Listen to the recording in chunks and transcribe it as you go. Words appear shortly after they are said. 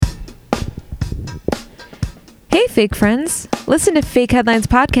fake friends. Listen to Fake Headlines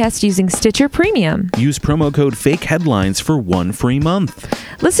podcast using Stitcher Premium. Use promo code Fake Headlines for 1 free month.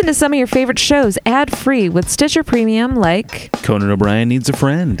 Listen to some of your favorite shows ad-free with Stitcher Premium like Conan O'Brien Needs a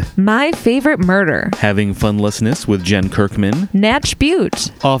Friend, My Favorite Murder, Having Funlessness with Jen Kirkman, Natch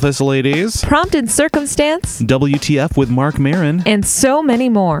Butte, Office Ladies, Prompt and Circumstance, WTF with Mark Maron. and so many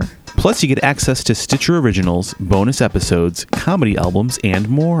more. Plus, you get access to Stitcher Originals, bonus episodes, comedy albums, and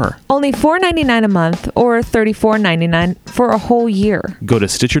more. Only $4.99 a month or $34.99 for a whole year. Go to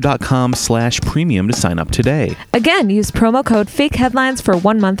Stitcher.com/premium to sign up today. Again, use promo code Fake Headlines for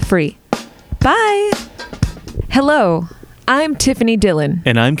 1 month free. Bye. Hello, I'm Tiffany Dillon.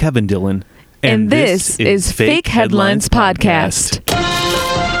 And I'm Kevin Dillon. And this is Fake Headlines Podcast.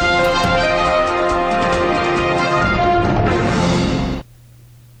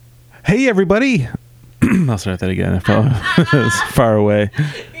 Hey, everybody. I'll start that again. It's far away.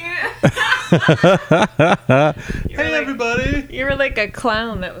 Hey, everybody. You were like a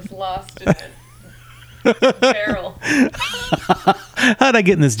clown that was lost in a barrel. How'd I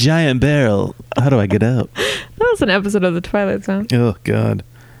get in this giant barrel? How do I get out? That was an episode of The Twilight Zone. Oh, God.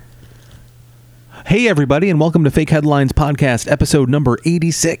 Hey, everybody, and welcome to Fake Headlines Podcast, episode number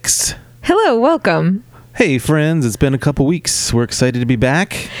 86. Hello, welcome. Hey, friends. It's been a couple weeks. We're excited to be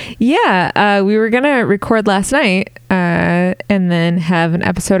back. Yeah, we were going to record last night and then have an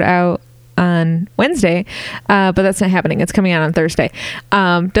episode out on Wednesday, but that's not happening. It's coming out on Thursday.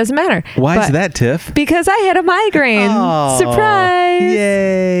 Doesn't matter. Why is that, Tiff? Because I had a migraine. Oh, Surprise!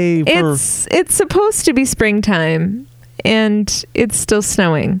 Yay! It's supposed to be springtime, and it's still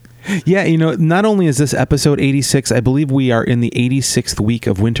snowing. Yeah, you know, not only is this episode 86, I believe we are in the 86th week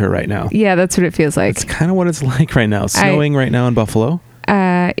of winter right now. Yeah, that's what it feels like. It's kind of what it's like right now. Snowing right now in Buffalo.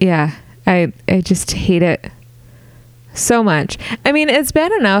 Yeah, I just hate it so much. I mean, it's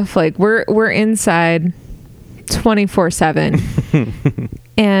bad enough. Like we're inside 24/7,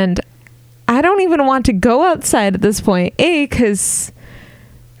 and I don't even want to go outside at this point. Because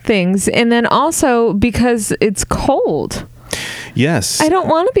things, and then also because it's cold. Yes. I don't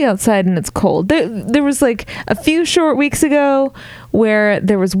want to be outside and it's cold. There was like a few short weeks ago where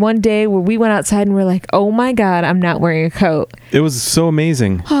there was one day where we went outside and we're like, oh my God, I'm not wearing a coat. It was so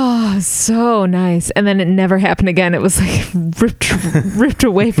amazing. Oh, so nice. And then it never happened again. It was like ripped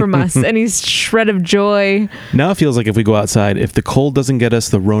away from us. Any shred of joy. Now it feels like if we go outside, if the cold doesn't get us,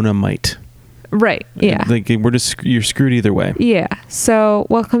 the Rona might. Right. Yeah. Like you're screwed either way. Yeah. So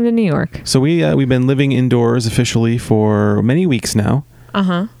welcome to New York. So we've been living indoors officially for many weeks now.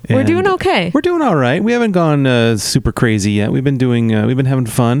 We're doing okay. We're doing all right. We haven't gone super crazy yet. We've been having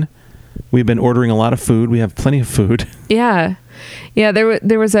fun. We've been ordering a lot of food. We have plenty of food. Yeah. Yeah.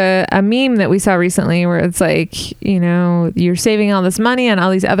 There was a meme that we saw recently where it's like, you know, you're saving all this money on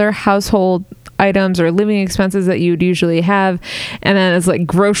all these other household items or living expenses that you'd usually have, and then it's like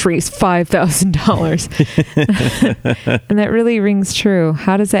groceries $5,000. And that really rings true.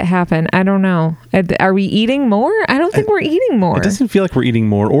 How does that happen? I don't know. Are we eating more? I don't think we're eating more. It doesn't feel like we're eating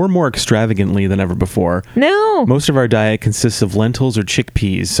more or more extravagantly than ever before. No. Most of our diet consists of lentils or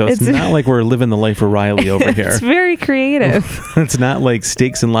chickpeas, so it's not like we're living the life of Riley over here. It's very creative. It's not like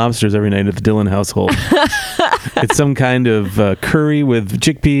steaks and lobsters every night at the Dillon household. It's some kind of curry with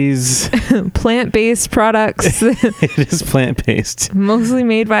chickpeas. Plant-based products. It is plant-based. Mostly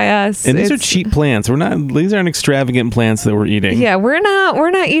made by us. And these are cheap plants. These aren't extravagant plants that we're eating. Yeah, we're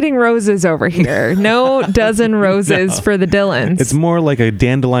not eating roses over here. No dozen roses for the Dillons. It's more like a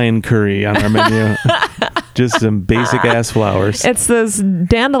dandelion curry on our menu. Just some basic ass flowers. It's those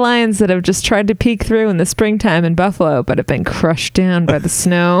dandelions that have just tried to peek through in the springtime in Buffalo, but have been crushed down by the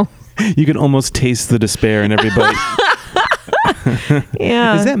snow. You can almost taste the despair in every bite.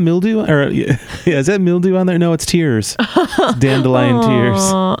 Yeah. Is that mildew? Or is that mildew on there? No, it's tears. It's dandelion tears.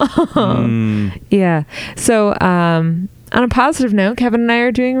 Yeah. So, on a positive note, Kevin and I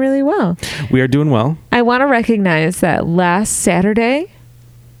are doing really well. We are doing well. I want to recognize that last Saturday,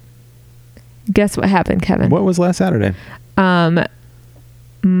 guess what happened, Kevin? What was last Saturday? My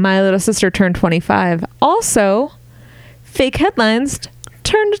little sister turned 25. Also, Fake Headlines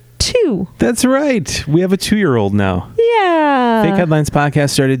turned 2. That's right. We have a 2-year-old now. Yeah. Fake Headlines podcast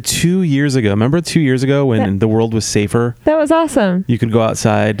started 2 years ago. Remember 2 years ago when the world was safer? That was awesome. You could go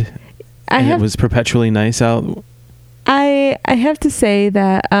outside it was perpetually nice out. I have to say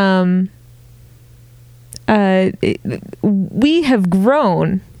that we have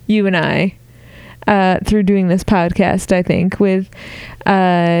grown, you and I, through doing this podcast, I think, with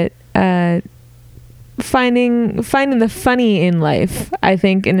finding the funny in life, I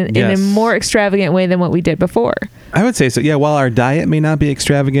think, in a more extravagant way than what we did before. I would say so. Yeah, while our diet may not be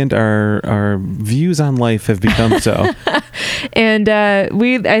extravagant, our views on life have become so. And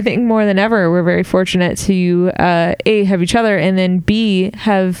I think more than ever, we're very fortunate to A, have each other, and then B,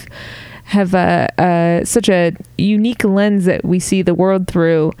 have such a unique lens that we see the world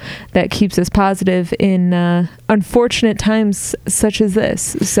through that keeps us positive in unfortunate times such as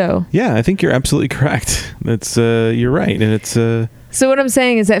this. So yeah, I think you're absolutely correct. That's you're right, and it's So what I'm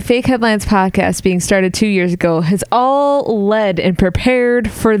saying is that Fake Headlines podcast being started 2 years ago has all led and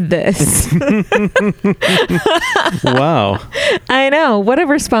prepared for this. Wow. I know. What a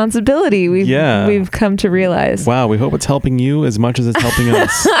responsibility we've come to realize. Wow. We hope it's helping you as much as it's helping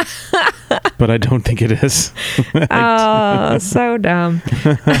us. But I don't think it is. Oh, so dumb.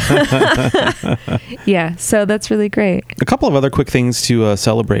 Yeah. So that's really great. A couple of other quick things to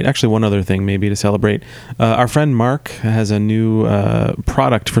celebrate. Actually, one other thing maybe to celebrate. Our friend Mark has a new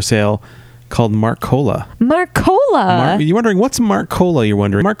product for sale called Mark Cola. Mark Cola? You're wondering, what's Mark Cola? You're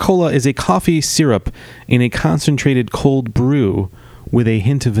wondering. Mark Cola is a coffee syrup in a concentrated cold brew with a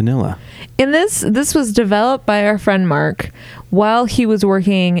hint of vanilla. And this was developed by our friend Mark while he was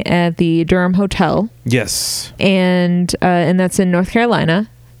working at the Durham Hotel. Yes. And that's in North Carolina.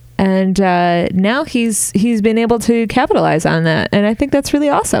 And now he's been able to capitalize on that, and I think that's really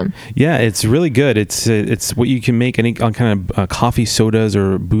awesome. Yeah, it's really good. It's what you can make any kind of coffee sodas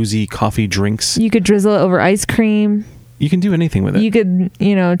or boozy coffee drinks. You could drizzle it over ice cream. You can do anything with it. You could,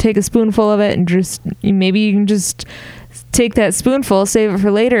 take a spoonful of it and maybe you can just take that spoonful, save it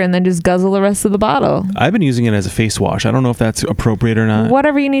for later, and then just guzzle the rest of the bottle. I've been using it as a face wash. I don't know if that's appropriate or not.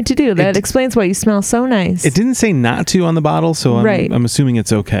 Whatever you need to do. That explains why you smell so nice. It didn't say not to on the bottle, so I'm assuming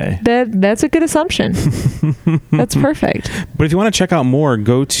it's okay. That's a good assumption. That's perfect. But if you want to check out more,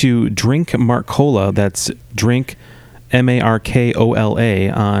 go to Drink Mark Cola. That's Drink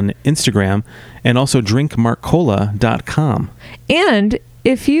MarkCola on Instagram, and also drinkmarkcola.com. And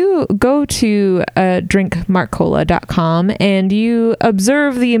if you go to drinkmarkcola.com and you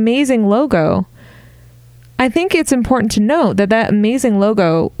observe the amazing logo, I think it's important to note that amazing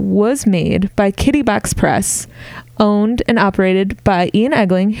logo was made by Kitty Box Press, owned and operated by Ian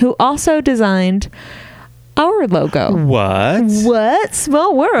Egling, who also designed our logo. What?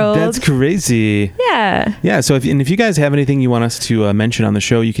 Small world. That's crazy. Yeah. Yeah. So if you guys have anything you want us to mention on the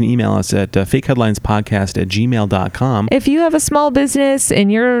show, you can email us at fakeheadlinespodcast@gmail.com. If you have a small business and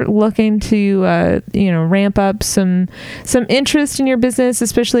you're looking to ramp up some interest in your business,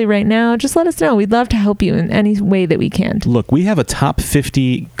 especially right now, just let us know. We'd love to help you in any way that we can. Look, we have a top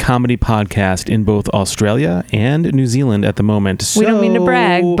 50 comedy podcast in both Australia and New Zealand at the moment. So, we don't mean to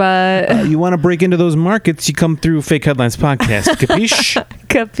brag, but you want to break into those markets, you come through Fake Headlines Podcast. Capiche?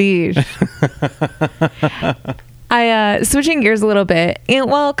 Capiche. Switching gears a little bit, and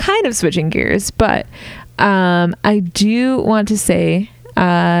kind of switching gears, but I do want to say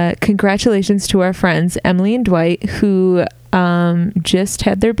congratulations to our friends Emily and Dwight, who just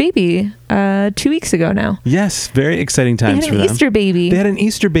had their baby 2 weeks ago now. Yes, very exciting times for them. They had an Easter baby. They had an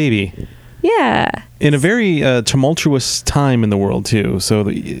Easter baby. Yeah. In a very tumultuous time in the world, too. So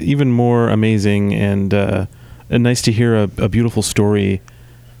even more amazing and nice to hear a beautiful story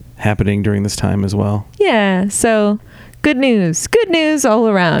happening during this time as well. Yeah. So good news all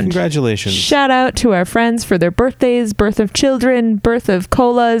around. Congratulations. Shout out to our friends for their birthdays, birth of children, birth of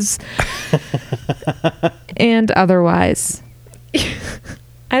colas, and otherwise.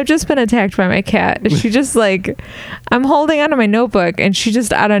 I've just been attacked by my cat. She just I'm holding onto my notebook and she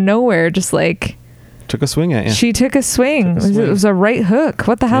just out of nowhere just took a swing at you. She took a swing. It was a right hook.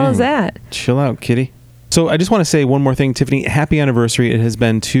 What the hell is that? Chill out, kitty. So I just want to say one more thing, Tiffany. Happy anniversary. It has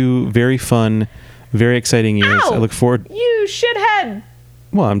been 2 very fun, very exciting years. Ow! I look forward. You shithead.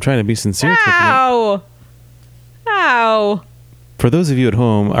 Well, I'm trying to be sincere. Ow. Tiffany. Ow. For those of you at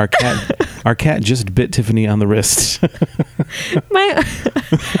home, our cat just bit Tiffany on the wrist. My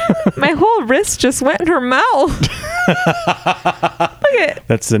whole wrist just went in her mouth. Look at.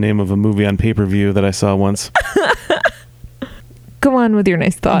 That's the name of a movie on pay-per-view that I saw once. Go on with your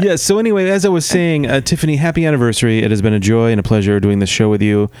nice thought. Yeah, so anyway, as I was saying, Tiffany, happy anniversary. It has been a joy and a pleasure doing this show with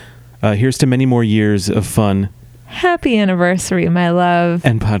you. Here's to many more years of fun. Happy anniversary, my love.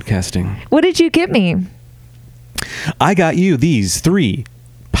 And podcasting. What did you get me? I got you these 3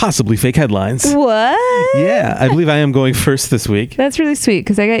 possibly fake headlines. What? Yeah, I believe I am going first this week. That's really sweet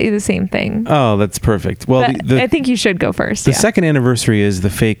because I got you the same thing. Oh, that's perfect. Well, I think you should go first. The second anniversary is the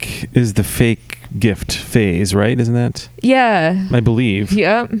fake gift phase, right? Isn't that? Yeah. I believe.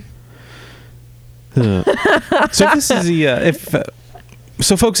 Yep. So this is the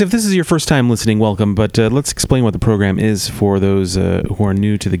So, folks, if this is your first time listening, welcome. But let's explain what the program is for those who are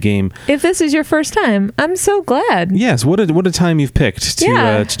new to the game. If this is your first time, I'm so glad. Yes, what a time you've picked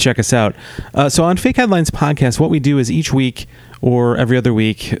to check us out. So on Fake Headlines Podcast, what we do is each week or every other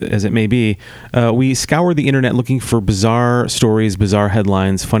week, as it may be, we scour the internet looking for bizarre stories, bizarre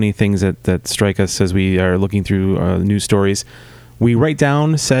headlines, funny things that strike us as we are looking through news stories. We write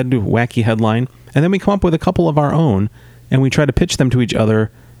down said wacky headline, and then we come up with a couple of our own, and we try to pitch them to each other,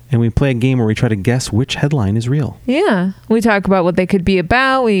 and we play a game where we try to guess which headline is real. Yeah. We talk about what they could be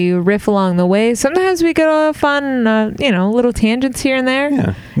about. We riff along the way. Sometimes we get a fun, little tangents here and there.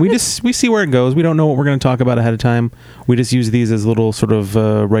 Yeah. We see where it goes. We don't know what we're going to talk about ahead of time. We just use these as little sort of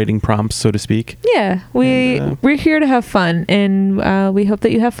writing prompts, so to speak. Yeah. We're here to have fun, and we hope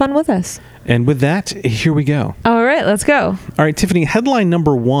that you have fun with us. And with that, here we go. All right, let's go. All right, Tiffany, headline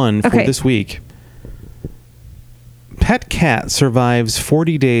number 1 for this week. Pet cat survives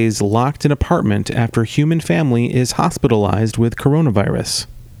 40 days locked in apartment after human family is hospitalized with coronavirus.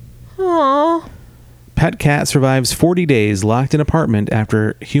 Aww. Pet cat survives 40 days locked in apartment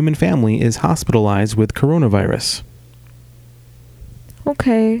after human family is hospitalized with coronavirus.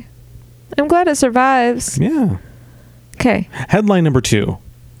 Okay. I'm glad it survives. Yeah. Okay. Headline number 2.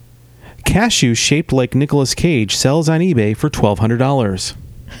 Cashew shaped like Nicolas Cage sells on eBay for $1,200.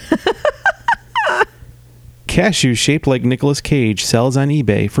 Cashew shaped like Nicolas Cage sells on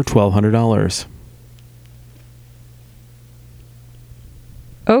eBay for $1,200.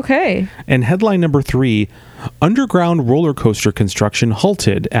 Okay. And headline number 3, underground roller coaster construction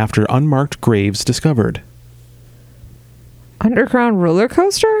halted after unmarked graves discovered. Underground roller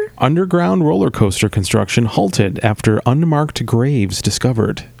coaster? Underground roller coaster construction halted after unmarked graves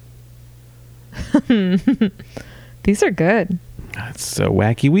discovered. These are good. It's a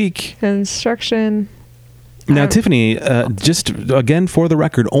wacky week. Construction. Now, Tiffany, just again for the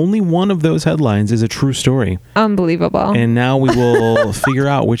record, only one of those headlines is a true story. Unbelievable. And now we will figure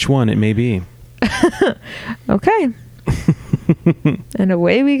out which one it may be. Okay. And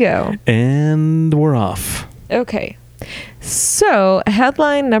away we go. And we're off. Okay. So,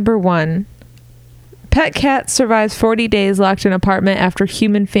 headline number 1. Pet cat survives 40 days locked in apartment after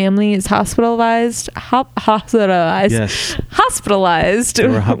human family is hospitalized. Yes. Hospitalized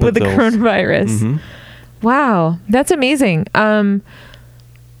with the coronavirus. Mm-hmm. Wow, that's amazing. I'm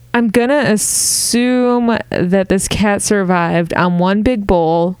gonna assume that this cat survived on one big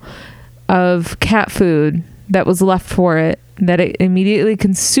bowl of cat food that was left for it, that it immediately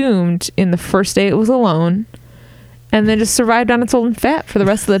consumed in the first day it was alone, and then just survived on its own fat for the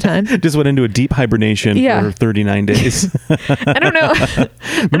rest of the time. Just went into a deep hibernation for 39 days. I don't know.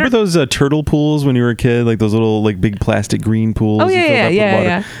 Remember those turtle pools when you were a kid? Like those little big plastic green pools? Oh,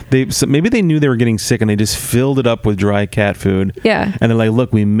 yeah. Maybe they knew they were getting sick and they just filled it up with dry cat food. Yeah. And they're like,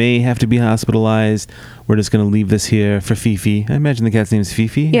 look, we may have to be hospitalized. We're just going to leave this here for Fifi. I imagine the cat's name is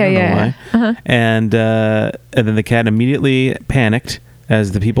Fifi. Yeah, I don't know why. Uh-huh. And then the cat immediately panicked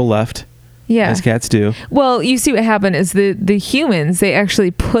as the people left. Yeah. As cats do. Well, you see what happened is the humans, they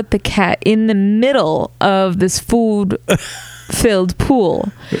actually put the cat in the middle of this food-filled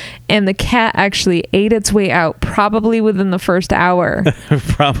pool. And the cat actually ate its way out probably within the first hour.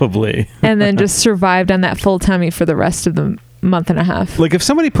 Probably. And then just survived on that full tummy for the rest of the month and a half. Like if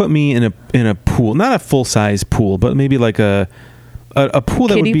somebody put me in a pool, not a full-size pool, but maybe like a pool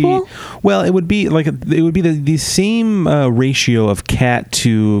that Kiddie would be pool? Well, it would be like it would be the same ratio of cat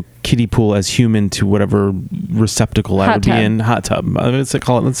to kiddie pool as human to whatever receptacle I would be in. Hot tub. Let's say a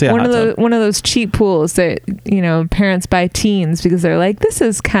hot tub. One of those cheap pools that parents buy teens because they're like, this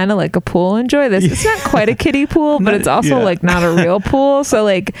is kind of like a pool. Enjoy this. It's not quite a kiddie pool, but it's also like not a real pool. So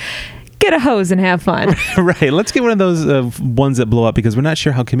like, get a hose and have fun. Right. Let's get one of those ones that blow up because we're not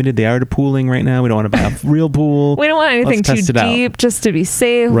sure how committed they are to pooling right now. We don't want to have a real pool. We don't want anything too deep just to be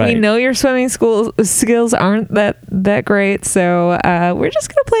safe. Right. We know your swimming skills aren't that great. So we're just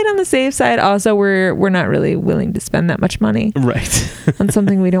going to play it on the safe side. Also, we're not really willing to spend that much money. Right. On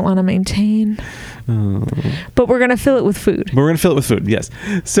something we don't want to maintain. But we're going to fill it with food. Yes.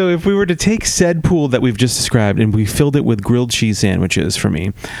 So if we were to take said pool that we've just described and we filled it with grilled cheese sandwiches for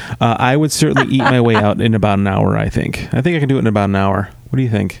me, I would certainly eat my way out in about an hour, I think. I can do it in about an hour. What do you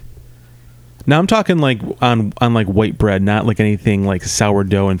think? Now I'm talking like on like white bread, not like anything like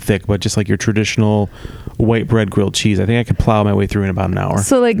sourdough and thick, but just like your traditional white bread grilled cheese. I think I could plow my way through in about an hour.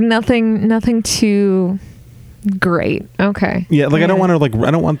 So like nothing too great. Okay. Yeah, like I don't want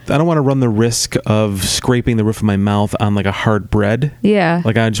to run the risk of scraping the roof of my mouth on like a hard bread. Yeah.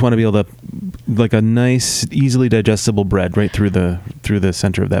 Like I just want to be able to like a nice, easily digestible bread right through the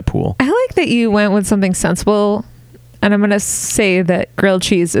center of that pool. I like that you went with something sensible and I'm going to say that grilled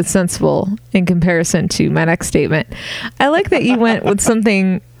cheese is sensible in comparison to my next statement. I like that you went with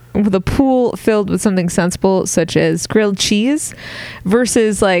something with a pool filled with something sensible, such as grilled cheese,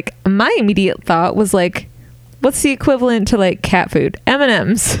 versus like my immediate thought was like, what's the equivalent to like cat food?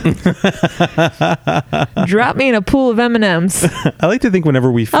 M&Ms. Drop me in a pool of M&Ms. I like to think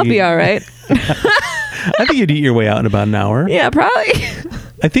whenever we feed, I'll be all right. I think you'd eat your way out in about an hour. Yeah, probably.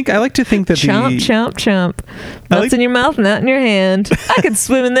 I like to think that chomp, chomp, chomp. Melts in your mouth, not in your hand. I could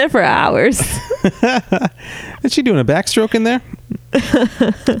swim in there for hours. Is she doing a backstroke in there?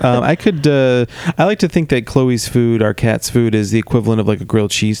 I like to think that Chloe's food, our cat's food, is the equivalent of like a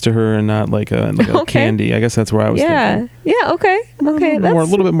grilled cheese to her and not like a candy. I guess that's where I was thinking. Yeah, okay. Okay. A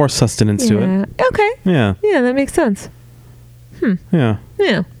little bit more sustenance to it. Okay. Yeah. Yeah, that makes sense. Yeah.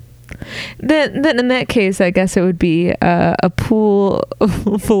 Yeah. Then in that case, I guess it would be a pool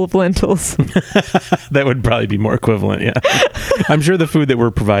full of lentils. That would probably be more equivalent. Yeah. I'm sure the food that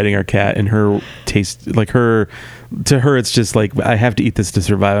we're providing our cat and her taste, to her, it's just like, I have to eat this to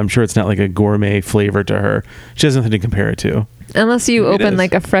survive. I'm sure it's not like a gourmet flavor to her. She has nothing to compare it to. Unless you open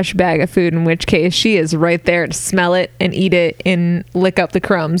like a fresh bag of food, in which case she is right there to smell it and eat it and lick up the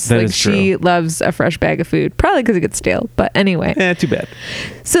crumbs. That like is true. She loves a fresh bag of food, probably because it gets stale. But anyway, Too bad.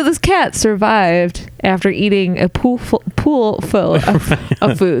 So this cat survived after eating a pool full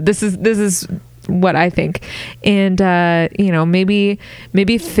of food. This is what I think. And maybe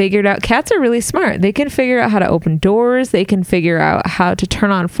figured out, cats are really smart. They can figure out how to open doors. They can figure out how to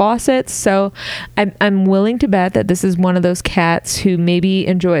turn on faucets. So I'm willing to bet that this is one of those cats who maybe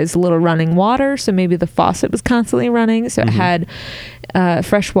enjoys a little running water. So maybe the faucet was constantly running, so it had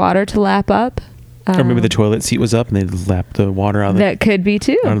fresh water to lap up. Or maybe the toilet seat was up and they lapped the water out of that could be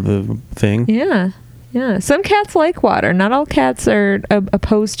too. Out of the thing. Yeah. Some cats like water. Not all cats are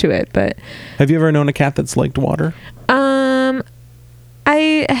opposed to it, but have you ever known a cat that's liked water? I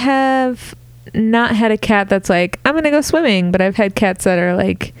have not had a cat that's like, I'm gonna go swimming, but I've had cats that are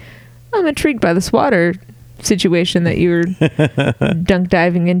like, I'm intrigued by this water situation that you're dunk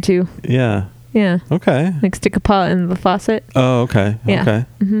diving into. Yeah. Okay. Like stick a paw in the faucet. Oh, okay. Yeah. Okay.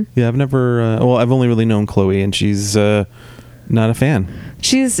 Mm-hmm. Yeah, I've never. I've only really known Chloe, and she's not a fan.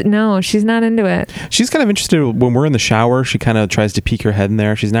 She's not into it. She's kind of interested when we're in the shower. She kind of tries to peek her head in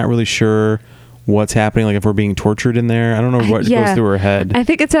there. She's not really sure what's happening, like if we're being tortured in there. I don't know what goes through her head. I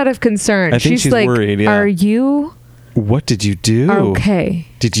think it's out of concern. I think she's like, worried. Yeah. Are you? What did you do? Okay.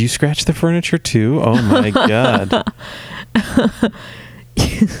 Did you scratch the furniture too? Oh my God.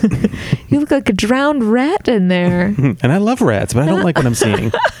 You look like a drowned rat in there. And I love rats, but I don't like what I'm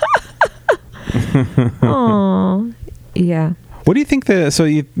seeing. Oh, yeah. What do you think so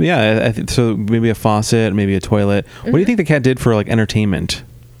maybe a faucet, maybe a toilet. What do you think the cat did for like entertainment?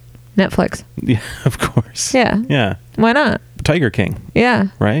 Netflix. Yeah, of course. Yeah. Yeah. Why not? Tiger King. Yeah.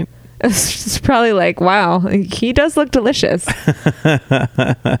 Right? It's probably like, wow, he does look delicious. Still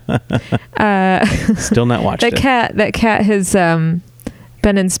not watched it. That cat has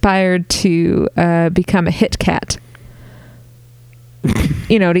been inspired to become a hit cat.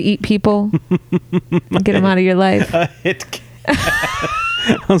 To eat people, get them out of your life. A hit cat.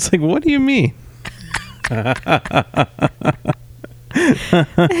 I was like, what do you mean? A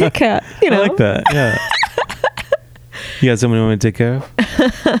hit cat. I like that. Yeah. You got someone you want to take care of?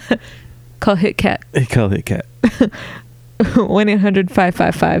 Call Hit Cat. Call Hit Cat.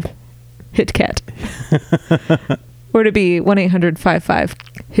 1-800-555-HIT-CAT. Or to be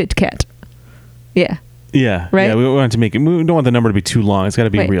 1-800-55-HIT-CAT. Yeah. Yeah. Right? Yeah, we want to make it. We don't want the number to be too long. It's got to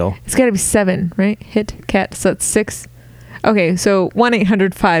be real. It's got to be 7, right? Hit cat. So that's 6. Okay, so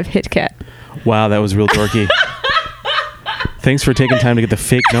 1-800-5-HIT-CAT. Wow, that was real dorky. Thanks for taking time to get the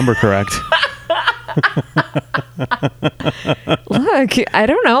fake number correct. Look, I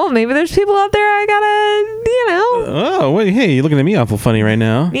don't know. Maybe there's people out there I gotta, Oh, wait, hey, you're looking at me awful funny right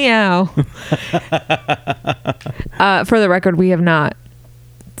now. Meow. For the record, we have not,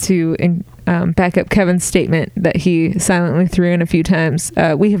 to back up Kevin's statement that he silently threw in a few times,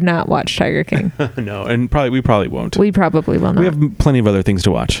 we have not watched Tiger King. No, and we probably won't. We probably will not. We have plenty of other things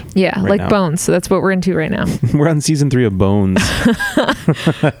to watch. Yeah, right, like now. Bones. So that's what we're into right now. We're on season 3 of Bones.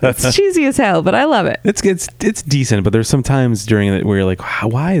 It's cheesy as hell, but I love it. It's decent, but there's some times during it where you're like,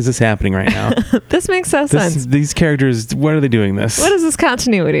 why is this happening right now? This makes no sense. These characters, why are they doing this? What is this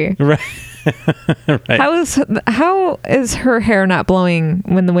continuity? Right. Right. How is her hair not blowing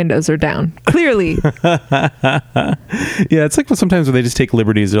when the windows are down? Clearly. Yeah, it's like sometimes when they just take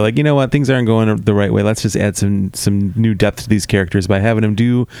liberties. They're like, you know what, things aren't going the right way. Let's just add some new depth to these characters by having them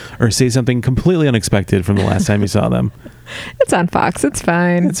do or say something completely unexpected from the last time you saw them. It's on Fox. It's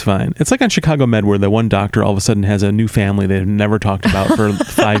fine. It's fine. It's like on Chicago Med, where the one doctor all of a sudden has a new family they've never talked about for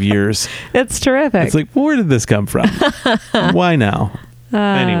 5 years. It's terrific. It's like, where did this come from? Why now?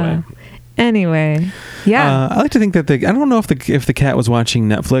 Anyway, yeah. I like to think that I don't know if the cat was watching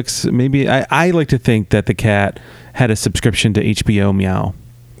Netflix. Maybe I like to think that the cat had a subscription to HBO Meow.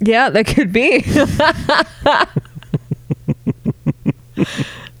 Yeah, that could be.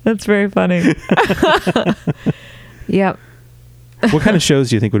 That's very funny. Yep. What kind of shows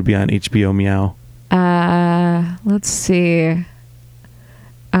do you think would be on HBO Meow? Let's see.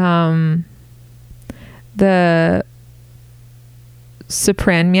 The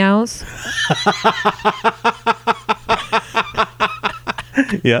Sopran Meows.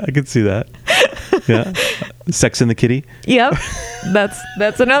 Yeah, I could see that. Yeah. Sex and the Kitty. Yep.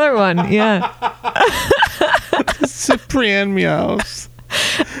 That's another one. Yeah. Sopran Meows.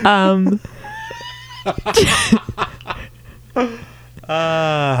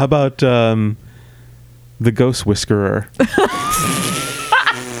 How about the Ghost Whiskerer?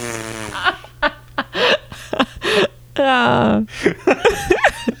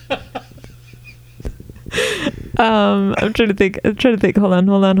 I'm trying to think. Hold on.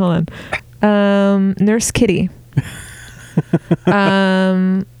 Nurse Kitty. Kitty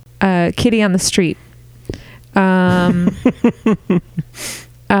on the street. For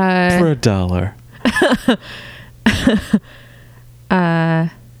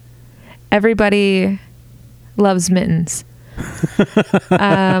 $1. Everybody loves mittens.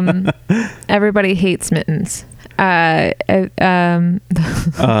 Everybody hates mittens. Paw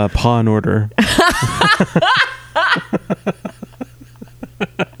and Order.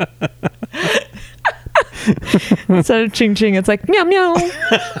 Instead of ching ching, it's like meow meow.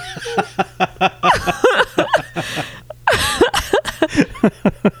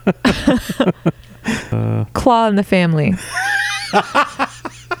 Claw in the Family.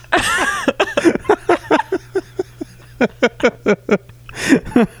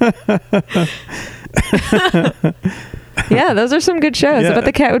 Yeah, those are some good shows. Yeah. I bet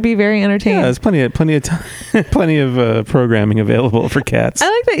the cat would be very entertaining. Yeah, there's plenty of programming available for cats. I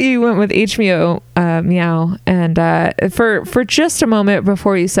like that you went with HBO Meow, and for just a moment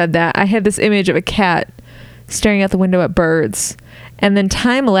before you said that, I had this image of a cat staring out the window at birds, and then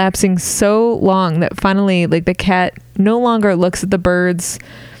time elapsing so long that finally, like, the cat no longer looks at the birds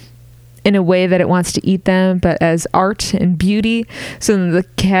in a way that it wants to eat them, but as art and beauty. So then the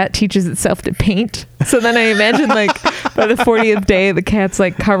cat teaches itself to paint. So then I imagine, like, by the 40th day, the cat's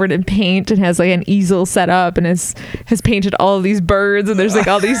like covered in paint and has like an easel set up and has painted all of these birds, and there's like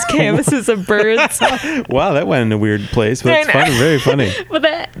all these canvases of birds. Wow, that went in a weird place, but it's fun, very funny. But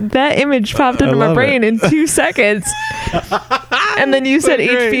that image popped into my brain in 2 seconds. And then you said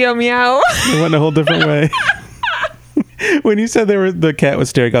great. HBO Meow. It went a whole different way. When you said the cat was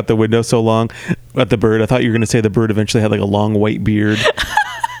staring out the window so long at the bird, I thought you were going to say the bird eventually had like a long white beard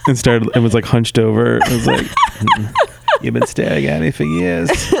and was like hunched over. It was like, you've been staring at me for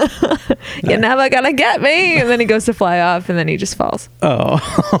years. You're never gonna get me. And then he goes to fly off, and then he just falls.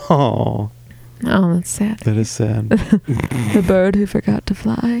 Oh, that's sad. That is sad. The bird who forgot to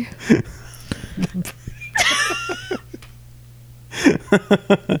fly.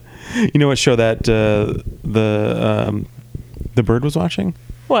 You know what show that the bird was watching?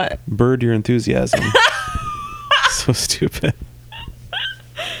 What? Bird Your Enthusiasm. So stupid.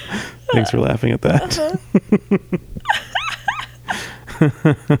 Thanks for laughing at that.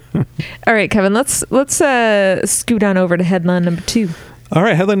 All right, Kevin, let's scoot on over to headline number 2. All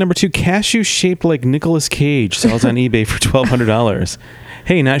right, headline number 2. Cashew shaped like Nicolas Cage sells on eBay for $1,200.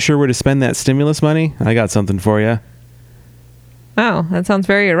 Hey, not sure where to spend that stimulus money? I got something for you. Oh, that sounds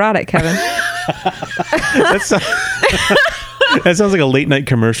very erotic, Kevin. That sounds like a late night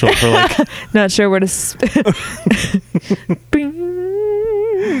commercial for like. Not sure where to.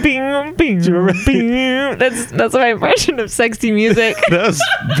 Bing, bing, bing, bing. That's my impression of sexy music. That was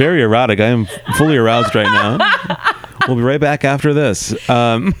very erotic. I am fully aroused right now. We'll be right back after this.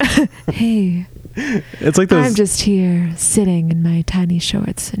 Hey, it's like those. I'm just here sitting in my tiny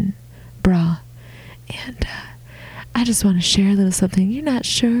shorts and bra, and I just want to share a little something. You're not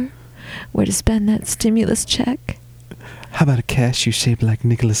sure where to spend that stimulus check? How about a cashew shaped like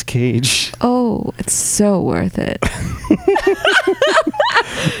Nicolas Cage? Oh, it's so worth it.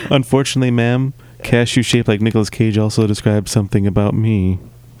 Unfortunately, ma'am, cashew shaped like Nicolas Cage also describes something about me.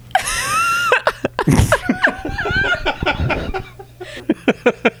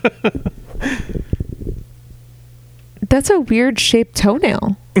 That's a weird shaped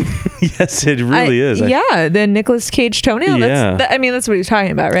toenail. Yes, it really is. Yeah, the Nicolas Cage toenail. Yeah. That's what he's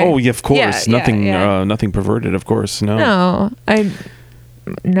talking about, right? Oh, yeah, of course. Yeah, nothing yeah. Nothing perverted, of course. No.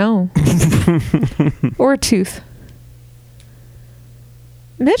 No. Or a tooth.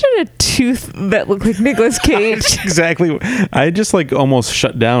 Imagine a tooth that looked like Nicolas Cage. Exactly. I just like almost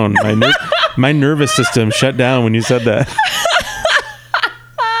shut down. My nervous system shut down when you said that.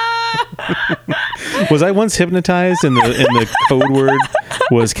 Was I once hypnotized and the code word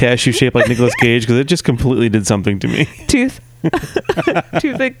was cashew shaped like Nicolas Cage? Because it just completely did something to me. Tooth.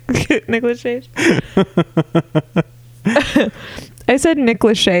 Tooth like Nicolas Cage. I said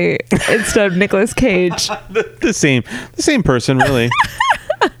Nicolas Shay instead of Nicolas Cage. The same person, really.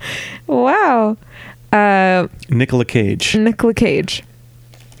 Wow. Nicolas Cage. Nicolas Cage.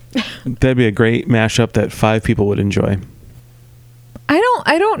 That'd be a great mashup that 5 people would enjoy.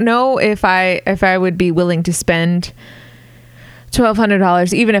 I don't know if I would be willing to spend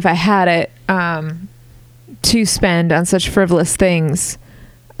 $1,200, even if I had it, to spend on such frivolous things.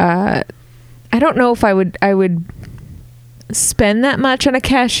 I don't know if I would spend that much on a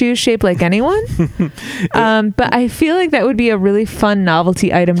cashew shaped like anyone. But I feel like that would be a really fun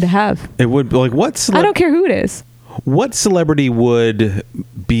novelty item to have. It would. Like, I don't care who it is. What celebrity would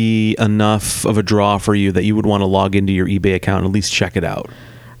be enough of a draw for you that you would want to log into your eBay account and at least check it out?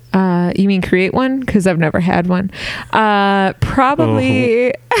 You mean create one? Because I've never had one.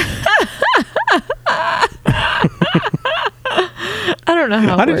 Probably. I don't know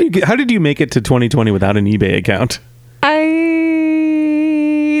how did you make it to 2020 without an eBay account?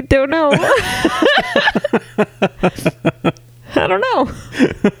 I don't know. I don't know.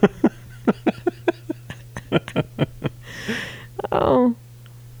 Oh.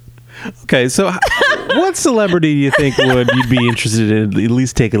 Okay, so what celebrity do you think you'd be interested in at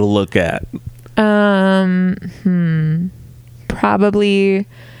least taking a look at? Probably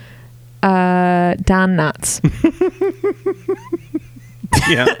Don Knotts.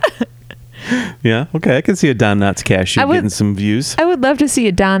 Yeah. Yeah, okay, I can see a Don Knotts cashew getting some views. I would love to see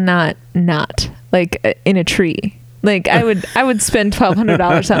a Don Knott like in a tree. Like I would spend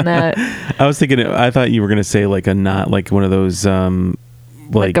 $1,200 on that. I thought you were gonna say like a knot, like one of those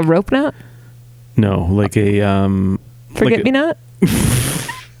like a rope knot. No, like a forget-me-not.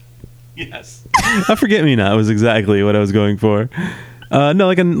 Yes, a forget-me-not was exactly what I was going for. No,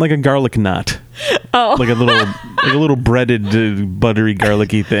 like a garlic knot. Oh, like a little breaded, buttery,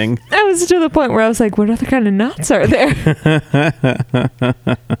 garlicky thing. I was to the point where I was like, what other kind of knots are there?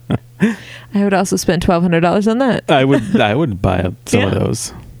 I would also spend $1,200 on that. I would buy some of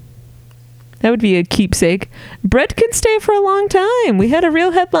those. That would be a keepsake. Bread can stay for a long time. We had a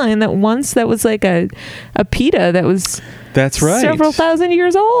real headline that was like a pita that was that's right several thousand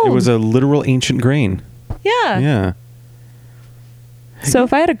years old. It was a literal ancient grain. Yeah. Yeah. So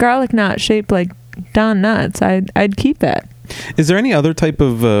if I had a garlic knot shaped like Don Knotts, I'd keep that. Is there any other type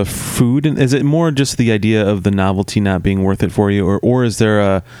of food? And is it more just the idea of the novelty not being worth it for you, or is there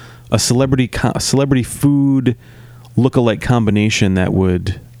a celebrity food look-alike combination that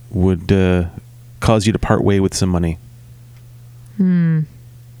would cause you to part way with some money? I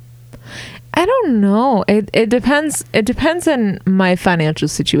don't know. It depends. It depends on my financial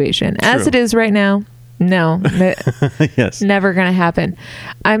situation. True. As it is right now, no. Yes. Never gonna happen.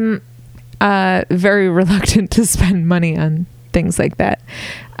 I'm very reluctant to spend money on things like that.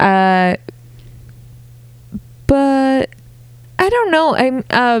 But I don't know.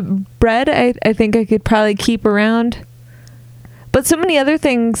 Bread, I think I could probably keep around. But so many other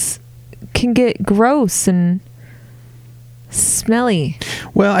things can get gross and smelly.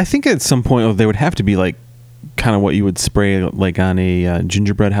 Well, I think at some point they would have to be like kind of what you would spray like on a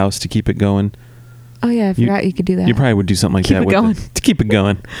gingerbread house to keep it going. Oh yeah, I forgot you could do that. You probably would do something like that to keep it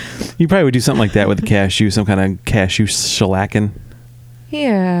going. You probably would do something like that with the cashew, some kind of cashew shellacking.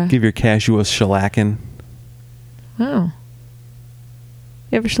 Yeah. Give your cashew a shellacking. Wow.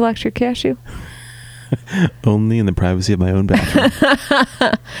 You ever shellacked your cashew? Only in the privacy of my own bathroom.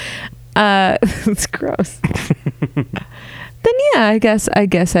 It's gross. Then yeah, I guess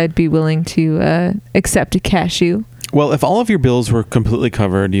I'd be willing to accept a cashew. Well, if all of your bills were completely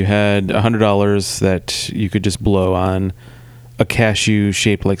covered, you had $100 that you could just blow on a cashew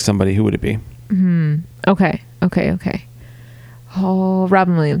shaped like somebody, who would it be? Okay. Oh,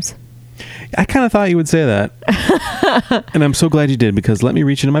 Robin Williams. I kind of thought you would say that. And I'm so glad you did, because let me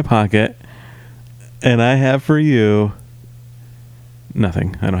reach into my pocket and I have for you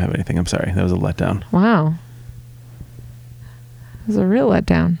nothing. I don't have anything. I'm sorry. That was a letdown. Wow. It was a real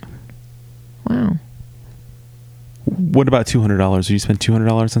letdown. Wow. What about $200? Would you spend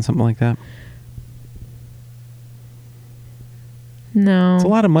 $200 on something like that? No. It's a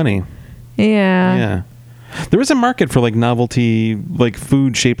lot of money. Yeah. Yeah. There is a market for like novelty, like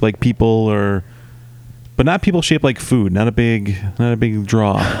food shaped like people, but not people shaped like food. Not a big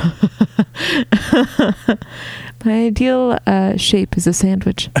draw. My ideal shape is a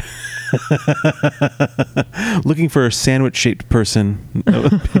sandwich. Looking for a sandwich shaped person.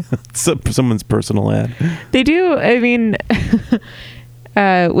 Someone's personal ad. They do. I mean,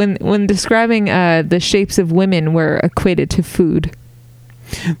 when describing the shapes of women, we're equated to food.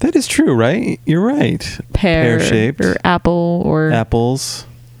 That is true, right? You're right. Pear-shaped. Or apple or... Apples.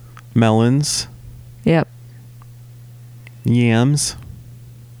 Melons. Yep. Yams.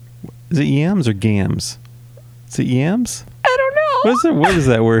 Is it yams or gams? Is it yams? I don't know. What is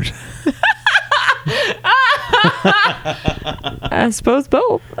that word? I suppose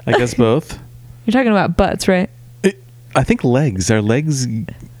both. I guess both. You're talking about butts, right? I think legs. Are legs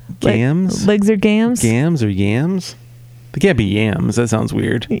gams? Legs are gams? Gams or yams? They can't be yams. That sounds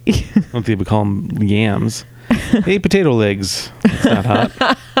weird. I don't think we call them yams. Hey, potato legs. It's not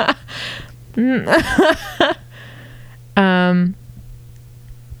hot. I'm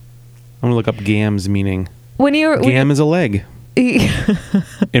gonna look up gams meaning. Gam is a leg.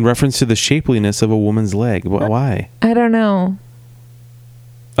 In reference to the shapeliness of a woman's leg. Why? I don't know.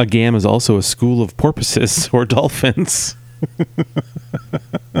 A gam is also a school of porpoises or dolphins.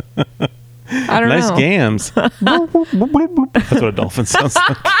 I don't know. Nice gams. That's what a dolphin sounds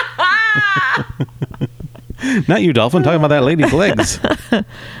like. Not you, dolphin. Talking about that lady's legs.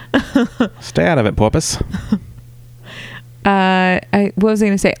 Stay out of it, porpoise. What was I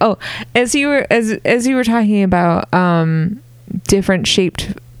going to say? Oh, as you were talking about different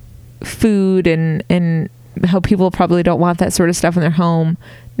shaped food and how people probably don't want that sort of stuff in their home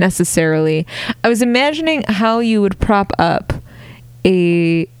necessarily, I was imagining how you would prop up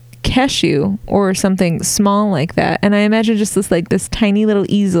a cashew or something small like that, and I imagine just this tiny little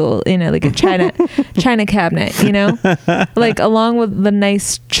easel in a china cabinet, you know, like along with the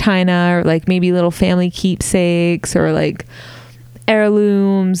nice china or like maybe little family keepsakes or like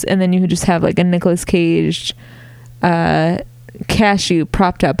heirlooms, and then you could just have like a Nicolas Cage cashew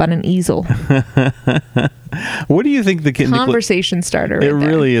propped up on an easel. What do you think the conversation starter? Right, it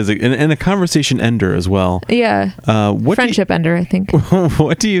really is, and a conversation ender as well. Yeah, friendship ender, I think.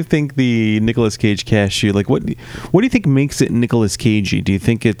 What do you think the Nicolas Cage cashew? Like, what do you think makes it Nicolas Cagey? Do you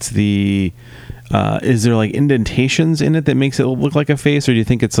think it's the is there like indentations in it that makes it look like a face, or do you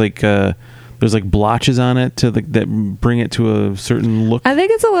think it's like there's like blotches on it that bring it to a certain look? I think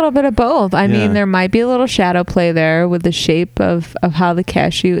it's a little bit of both. I mean, there might be a little shadow play there with the shape of how the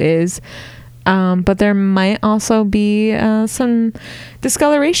cashew is. But there might also be some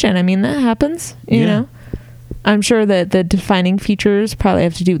discoloration. I mean, that happens, you know. I'm sure that the defining features probably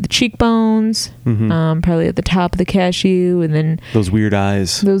have to do with the cheekbones, probably at the top of the cashew, and then those weird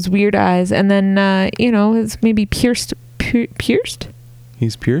eyes. And then, it's maybe pierced?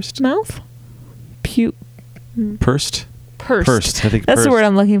 He's pierced? Mouth? Pursed? Pursed. I think that's pursed. the word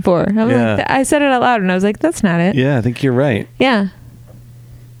I'm looking for. I said it out loud and I was like, that's not it. Yeah, I think you're right. Yeah.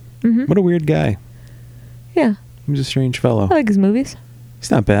 Mm-hmm. What a weird guy. Yeah. He's a strange fellow. I like his movies. He's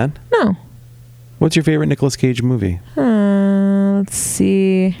not bad. No. What's your favorite Nicolas Cage movie? Let's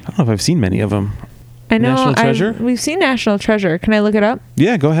see. I don't know if I've seen many of them. I know. National Treasure? We've seen National Treasure. Can I look it up?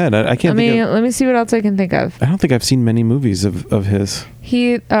 Yeah, go ahead. I can't let me see what else I can think of. I don't think I've seen many movies of his.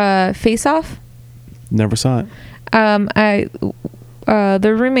 Face Off? Never saw it.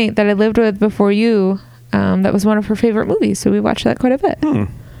 The roommate that I lived with before you, that was one of her favorite movies, so we watched that quite a bit.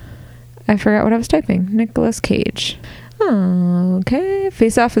 I forgot what I was typing. Nicolas Cage. Oh, okay.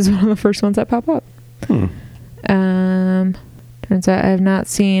 Face Off is one of the first ones that pop up. Turns out I have not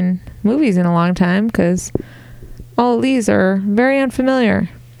seen movies in a long time because all of these are very unfamiliar.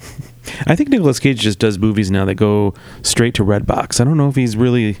 I think Nicolas Cage just does movies now that go straight to Redbox. I don't know if he's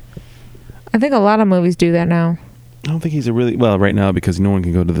really... I think a lot of movies do that now. I don't think he's a really... Well, right now because no one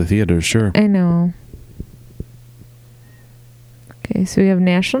can go to the theaters, sure. I know. Okay, so we have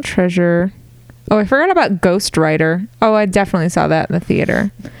National Treasure. Oh, I forgot about Ghost Rider. Oh, I definitely saw that in the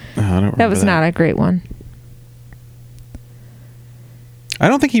theater. Oh, I don't remember that was not a great one. I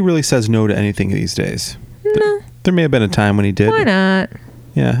don't think he really says no to anything these days. No. There may have been a time when he did. Why not?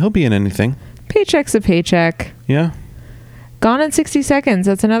 Yeah, he'll be in anything. Paycheck's a paycheck. Yeah. Gone in 60 Seconds.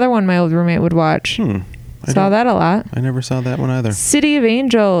 That's another one my old roommate would watch. Saw that a lot. I never saw that one either. City of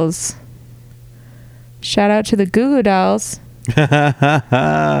Angels. Shout out to the Goo Goo Dolls.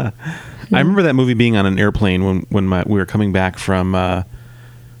 I remember that movie being on an airplane when we were coming back from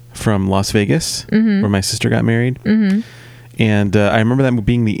Las Vegas, where my sister got married. And I remember that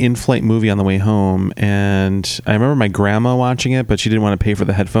being the in-flight movie on the way home. And I remember my grandma watching it, but she didn't want to pay for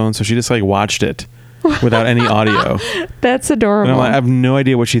the headphones, so she just like watched it without any audio. That's adorable. I have no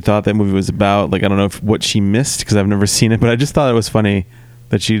idea what she thought that movie was about. Like, I don't know what she missed because I've never seen it, but I just thought it was funny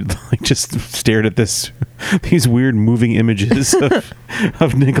that she like just stared at these weird moving images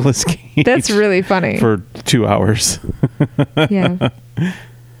of Nicolas Cage. That's really funny. For 2 hours. Yeah.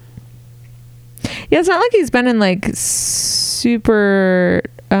 Yeah, it's not like he's been in like super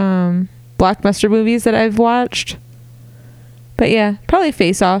blockbuster movies that I've watched. But yeah, probably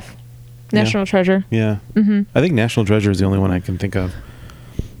Face Off. National Treasure. Yeah. Mm-hmm. I think National Treasure is the only one I can think of.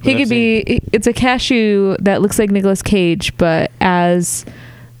 He could be, it's a cashew that looks like Nicolas Cage, but as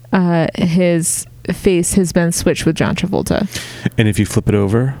his face has been switched with John Travolta. And if you flip it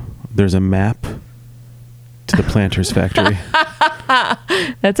over, there's a map to the Planters factory.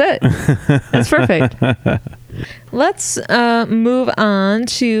 That's it. That's perfect. Let's move on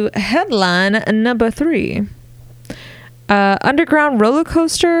to headline number 3. Underground roller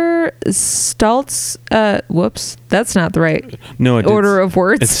coaster stalts. Whoops, that's not the right order of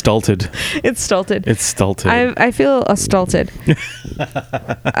words. It's stulted. It's stulted. It's stulted. I feel stulted.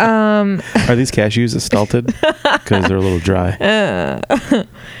 Are these cashews stulted? Because they're a little dry.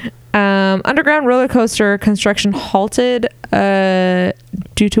 Underground roller coaster construction halted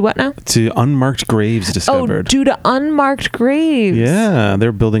due to what now? To unmarked graves discovered. Oh, due to unmarked graves. Yeah,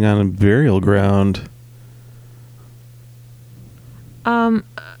 they're building on a burial ground.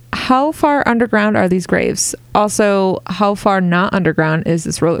 How far underground are these graves? Also, how far not underground is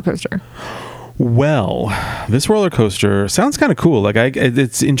this roller coaster? Well, this roller coaster sounds kind of cool. Like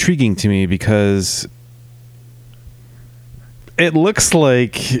it's intriguing to me because it looks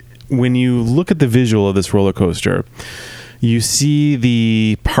like when you look at the visual of this roller coaster, you see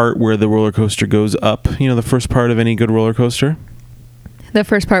the part where the roller coaster goes up. You know, the first part of any good roller coaster. The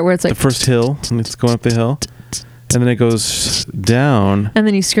first part where it's like the first hill, and it's going up the hill. And then it goes down. And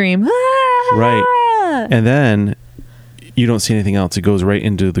then you scream. Ah! Right. And then you don't see anything else. It goes right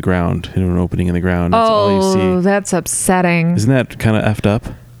into the ground, into an opening in the ground. That's all you see. That's upsetting. Isn't that kind of effed up?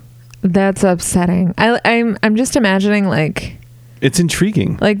 That's upsetting. I'm just imagining like... It's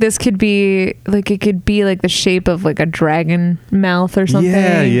intriguing. Like this could be... Like it could be like the shape of like a dragon mouth or something.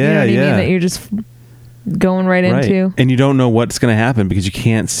 Yeah, you know what I mean? yeah. That you're just going right into. And you don't know what's going to happen because you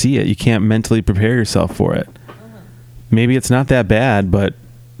can't see it. You can't mentally prepare yourself for it. Maybe it's not that bad, but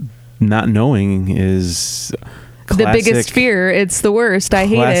not knowing is classic, the biggest fear. It's the worst. I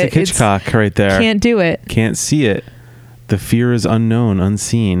hate it. Classic Hitchcock right there. Can't do it. Can't see it. The fear is unknown,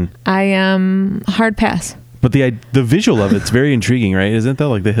 unseen. I am hard pass. But the visual of it's very intriguing, right? Isn't that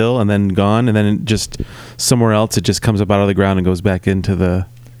like the hill and then gone, and then just somewhere else it just comes up out of the ground and goes back into the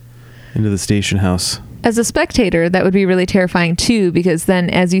station house. As a spectator, that would be really terrifying too, because then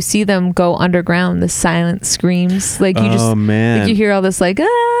as you see them go underground, the silent screams, like you like you hear all this like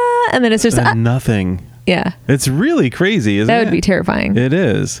ah, and then it's just nothing. Yeah, it's really crazy, isn't it? That would be terrifying. It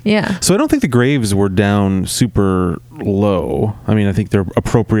is. Yeah. So I don't think the graves were down super low. I mean, I think they're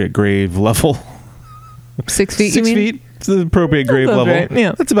appropriate grave level. 6 feet. 6 feet. It's the appropriate grave level. Right.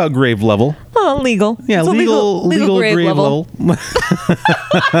 Yeah, that's about grave level. Oh, legal. Yeah, it's legal grave level.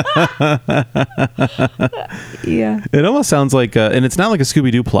 Yeah. It almost sounds like, and it's not like a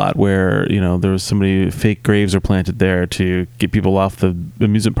Scooby-Doo plot where there was somebody fake graves are planted there to get people off the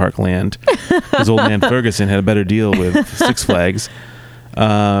amusement park land. Because old man Ferguson had a better deal with Six Flags.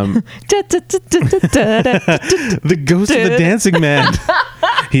 The ghost of the dancing man.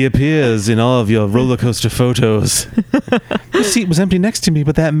 He appears in all of your roller coaster photos. The seat was empty next to me,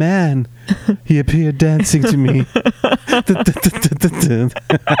 but that man, he appeared dancing to me.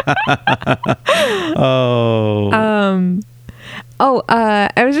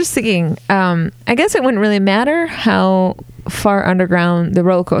 I was just thinking, I guess it wouldn't really matter how far underground the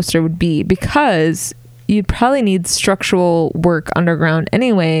roller coaster would be, because you'd probably need structural work underground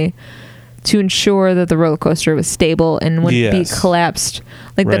anyway to ensure that the roller coaster was stable and wouldn't be collapsed.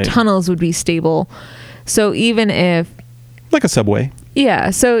 Like the tunnels would be stable. So even if... Like a subway. Yeah.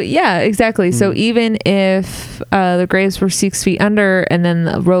 So yeah, exactly. So even if the graves were 6 feet under and then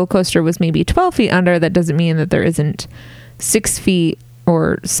the roller coaster was maybe 12 feet under, that doesn't mean that there isn't 6 feet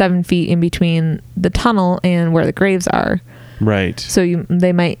or 7 feet in between the tunnel and where the graves are. Right. So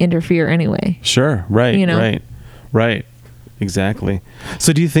they might interfere anyway. Sure. Right. Right. Exactly.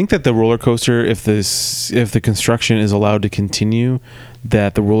 So do you think that the roller coaster, if the construction is allowed to continue,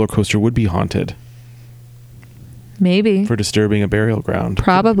 that the roller coaster would be haunted? Maybe. For disturbing a burial ground.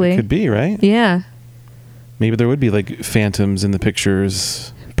 Probably. Could be, right? Yeah. Maybe there would be like phantoms in the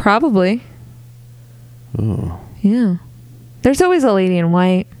pictures. Probably. Oh. Yeah. There's always a lady in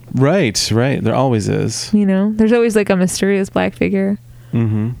white. Right. There always is. You know, there's always like a mysterious black figure.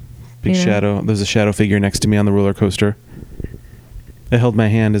 Mm-hmm. Big shadow. There's a shadow figure next to me on the roller coaster. It held my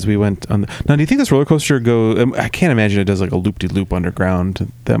hand as we went on. Now, do you think this roller coaster I can't imagine it does like a loop-de-loop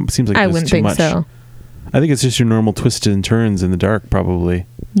underground. That seems like I it's wouldn't too think much. so. I think it's just your normal twists and turns in the dark, probably.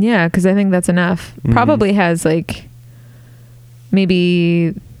 Yeah, because I think that's enough. Mm-hmm. Probably has like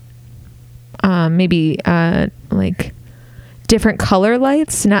maybe like different color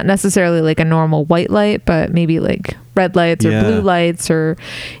lights, not necessarily like a normal white light, but maybe like red lights or blue lights or,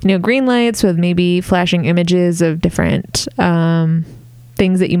 you know, green lights with maybe flashing images of different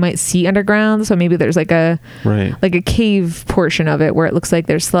things that you might see underground. So maybe there's like a cave portion of it where it looks like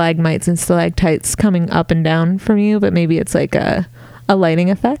there's stalagmites and stalactites coming up and down from you, but maybe it's like a lighting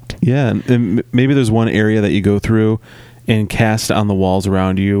effect. Yeah, and maybe there's one area that you go through and cast on the walls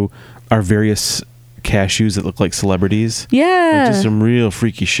around you are various cashews that look like celebrities. Yeah. Like just some real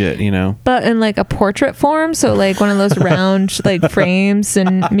freaky shit, you know? But in like a portrait form. So like one of those round like frames,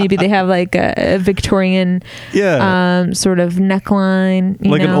 and maybe they have like a Victorian sort of neckline.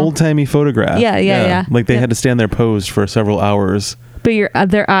 Like an old-timey photograph. Yeah. Like they had to stand there posed for several hours. But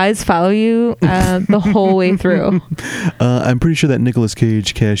their eyes follow you the whole way through. I'm pretty sure that Nicolas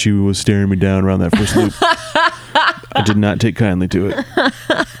Cage cashew was staring me down around that first loop. I did not take kindly to it.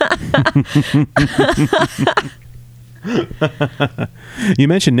 You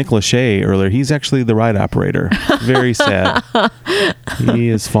mentioned Nick Lachey earlier. He's actually the ride operator. Very sad. He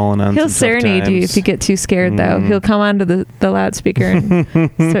has fallen on. He'll serenade you if you get too scared, though. He'll come onto the loudspeaker and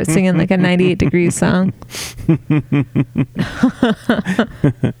start singing like a 98 Degrees song. I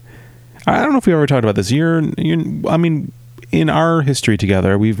don't know if we ever talked about this. I mean, in our history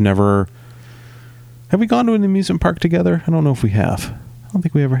together, we've never. Have we gone to an amusement park together? I don't know if we have. I don't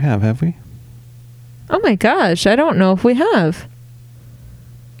think we ever have we? Oh my gosh, I don't know if we have.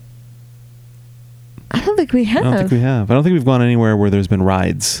 I don't think we have. I don't think we have. I don't think we've gone anywhere where there's been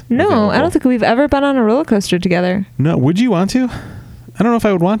rides. No, available. I don't think we've ever been on a roller coaster together. No, would you want to? I don't know if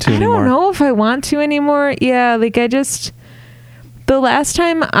I would want to anymore. I don't know if I want to anymore. Yeah, like the last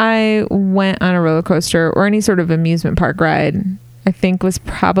time I went on a roller coaster or any sort of amusement park ride, I think was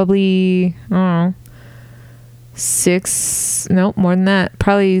probably, I don't know, more than that.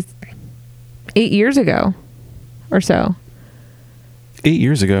 Probably 8 years ago or so. 8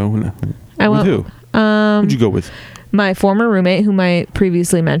 years ago? I went, with who? Who'd you go with? My former roommate, whom I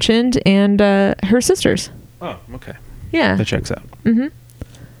previously mentioned, and her sisters. Oh, okay. Yeah. That checks out. Mm-hmm.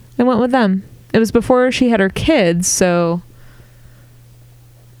 I went with them. It was before she had her kids, so...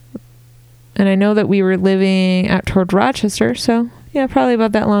 And I know that we were living out toward Rochester, so yeah, probably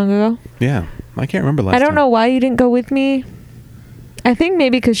about that long ago. Yeah. I can't remember last time. I don't know why you didn't go with me. I think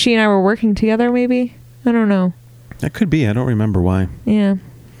maybe because she and I were working together, maybe. I don't know. That could be. I don't remember why. Yeah.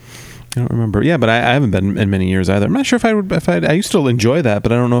 I don't remember. Yeah, but I haven't been in many years either. I'm not sure if I would. I used to enjoy that,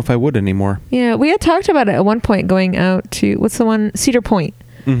 but I don't know if I would anymore. Yeah, we had talked about it at one point, going out to, what's the one? Cedar Point.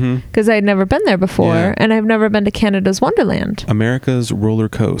 Because I had never been there before, and I've never been to Canada's Wonderland. America's roller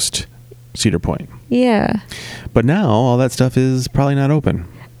coast, Cedar Point. Yeah. But now all that stuff is probably not open.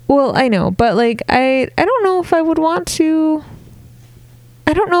 Well, I know, but like I don't know if I would want to.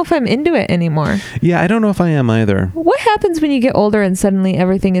 I don't know if I'm into it anymore. Yeah, I don't know if I am either. What happens when you get older and suddenly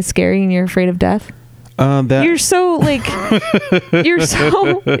everything is scary and you're afraid of death? You're so like you're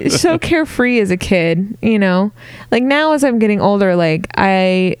so carefree as a kid, you know. Like now as I'm getting older, like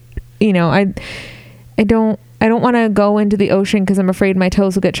I don't want to go into the ocean because I'm afraid my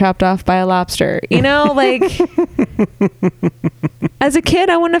toes will get chopped off by a lobster. You know, like as a kid,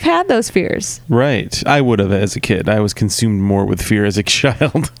 I wouldn't have had those fears. Right. I would have as a kid. I was consumed more with fear as a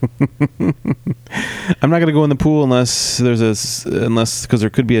child. I'm not going to go in the pool unless because there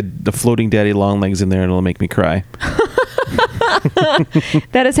could be a floating daddy long legs in there and it'll make me cry.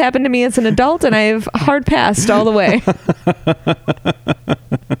 That has happened to me as an adult and I've hard passed all the way.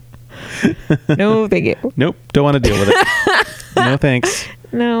 No, thank you. Nope. Don't want to deal with it. No, thanks.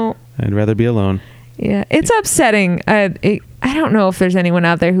 No. I'd rather be alone. Yeah. It's upsetting. I don't know if there's anyone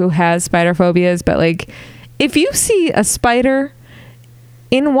out there who has spider phobias, but like if you see a spider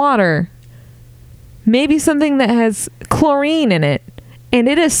in water, maybe something that has chlorine in it, and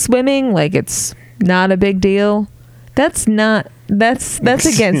it is swimming like it's not a big deal, that's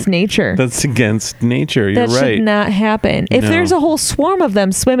against nature. That's against nature. You're right. That should not happen. If there's a whole swarm of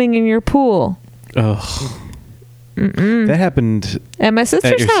them swimming in your pool. Ugh. That happened at my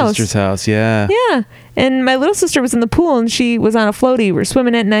sister's house. At your sister's house, yeah. Yeah. And my little sister was in the pool and she was on a floaty. We were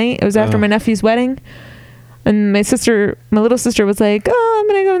swimming at night. It was after my nephew's wedding. And my little sister was like, "Oh, I'm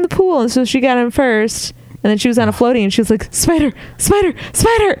going to go in the pool." And so she got in first. And then she was on a floaty and she was like, spider, spider,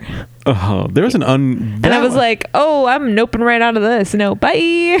 spider. Oh, there was and I was like, oh, I'm noping right out of this. No,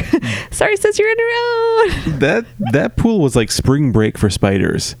 bye. Sorry, sis, you're on your own. That pool was like spring break for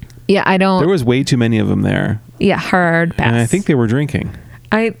spiders. Yeah, I don't. There was way too many of them there. Yeah, hard pass. And I think they were drinking.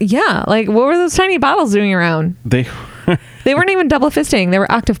 Yeah, like what were those tiny bottles doing around? They weren't even double fisting. They were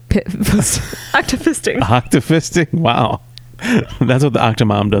octafisting. Octafisting? Wow. That's what the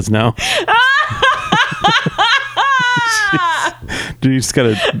Octomom does now. Dude, you just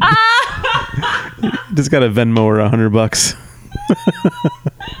gotta Venmo her $100.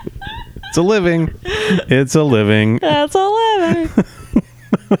 It's a living. It's a living. That's a living.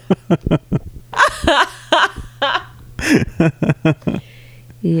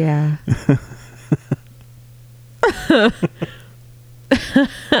 Yeah. I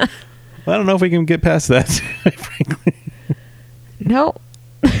don't know if we can get past that, frankly. No.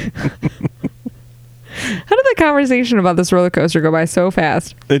 How did the conversation about this roller coaster go by so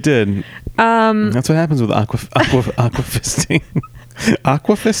fast? It did. That's what happens with aquafisting.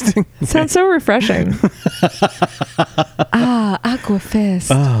 Aquafisting? Sounds so refreshing. Aquafist.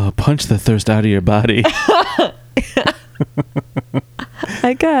 Oh, punch the thirst out of your body.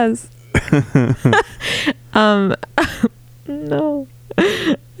 I guess. No,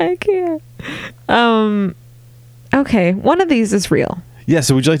 I can't. Okay, one of these is real. Yeah,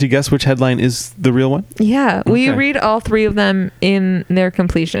 so would you like to guess which headline is the real one? Yeah. Will you read all three of them in their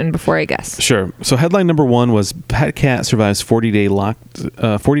completion before I guess? Sure. So headline number 1 was pet cat survives 40 days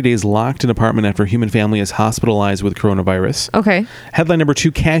locked in apartment after human family is hospitalized with coronavirus. Okay. Headline number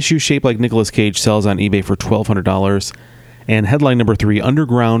 2, cashew shaped like Nicolas Cage sells on eBay for $1,200. And headline number 3,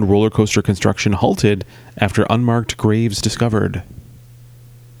 underground roller coaster construction halted after unmarked graves discovered.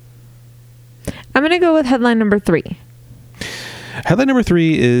 I'm going to go with headline number 3. Headline number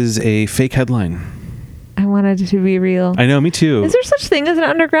 3 is a fake headline. I wanted it to be real. I know, me too. Is there such thing as an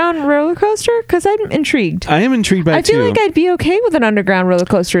underground roller coaster? Because I'm intrigued. I am intrigued by it too. I feel like I'd be okay with an underground roller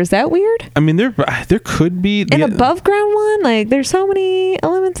coaster. Is that weird? I mean, there could be an above ground one. Like, there's so many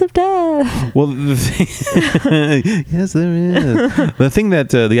elements of death. Well, the thing, yes, there is. The thing that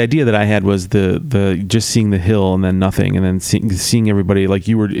the idea that I had was the just seeing the hill and then nothing, and then seeing everybody like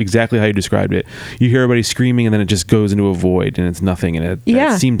you were exactly how you described it. You hear everybody screaming, and then it just goes into a void, and it's nothing, and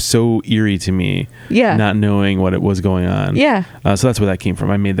it seemed so eerie to me. Yeah. Not knowing what it was going on. Yeah. So that's where that came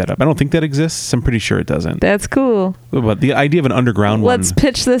from. I made that up. I don't think that exists. I'm pretty sure it doesn't. That's cool. But the idea of an underground one. Let's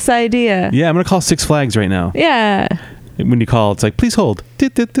pitch this idea. Yeah, I'm going to call Six Flags right now. Yeah. When you call, it's like, please hold.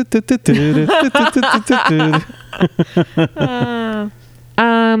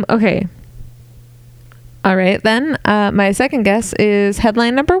 Okay. All right, then. My second guess is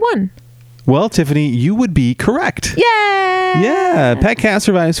headline number 1. Well, Tiffany, you would be correct. Yay! Yeah. Pet cat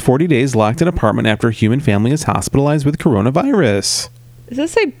survives 40 days locked in apartment after human family is hospitalized with coronavirus. Does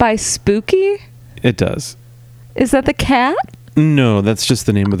this say by Spooky? It does. Is that the cat? No, that's just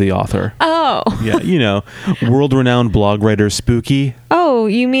the name of the author. Oh. Yeah, you know, world-renowned blog writer Spooky. Oh,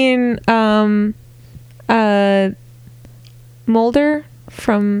 you mean Mulder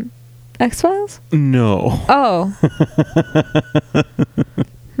from X-Files? No. Oh.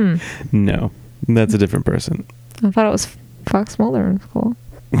 No, that's a different person. I thought it was Fox Mulder. Cool.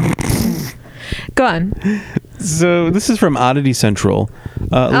 Go on. So this is from Oddity Central.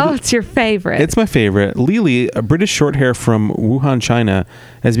 It's your favorite. It's my favorite. Lily, a British short hair from Wuhan, China,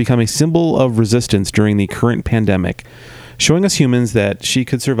 has become a symbol of resistance during the current pandemic, showing us humans that she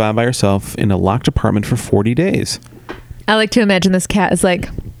could survive by herself in a locked apartment for 40 days. I like to imagine this cat is like,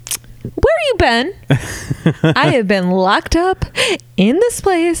 where you been? I have been locked up in this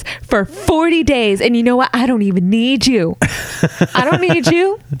place for 40 days. And you know what? I don't even need you. I don't need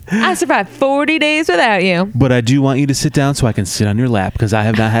you. I survived 40 days without you. But I do want you to sit down so I can sit on your lap because I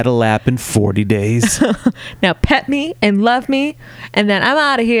have not had a lap in 40 days. Now pet me and love me. And then I'm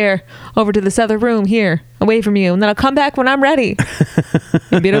out of here over to this other room here away from you. And then I'll come back when I'm ready.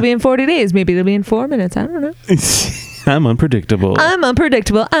 Maybe it'll be in 40 days. Maybe it'll be in 4 minutes. I don't know. I'm unpredictable. I'm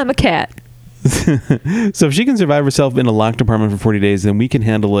a cat. So if she can survive herself in a locked apartment for 40 days, then we can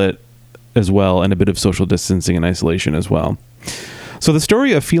handle it as well, and a bit of social distancing and isolation as well. So the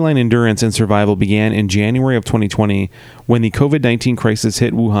story of feline endurance and survival began in January of 2020 when the COVID-19 crisis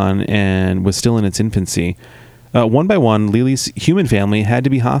hit Wuhan and was still in its infancy. One by one, Lily's human family had to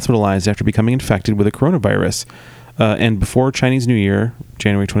be hospitalized after becoming infected with a coronavirus. And before Chinese New Year,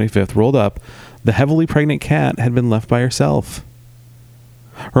 January 25th, rolled up, the heavily pregnant cat had been left by herself.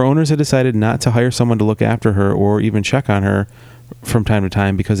 Her owners had decided not to hire someone to look after her or even check on her from time to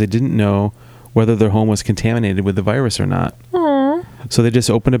time because they didn't know whether their home was contaminated with the virus or not. Aww. So they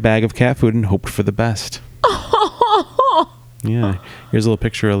just opened a bag of cat food and hoped for the best. Yeah. Here's a little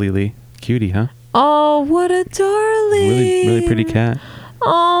picture of Lily. Cutie, huh? Oh, what a darling. Really pretty cat.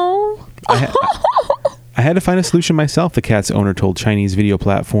 Oh. I had to find a solution myself, the cat's owner told Chinese video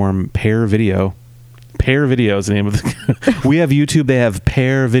platform Pear Video. Pear Video is the name of the... We have YouTube, they have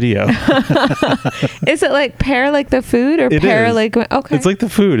Pear Video. Is it like pear like the food or it pear is. like... Okay. It's like the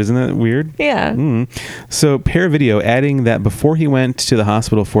food, isn't that weird? Yeah. So Pear Video, adding that before he went to the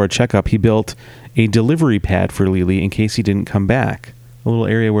hospital for a checkup, he built a delivery pad for Lily in case he didn't come back. A little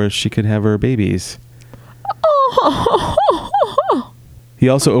area where she could have her babies. He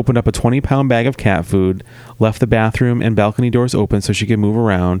also opened up a 20-pound bag of cat food, left the bathroom and balcony doors open so she could move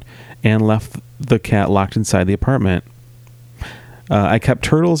around, and left the cat locked inside the apartment. I kept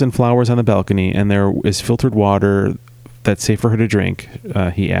turtles and flowers on the balcony, and there is filtered water that's safe for her to drink,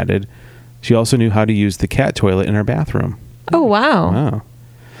 he added. She also knew how to use the cat toilet in her bathroom. Oh, wow. Wow.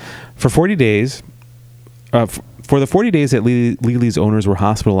 For 40 days... For the 40 days that Lily's owners were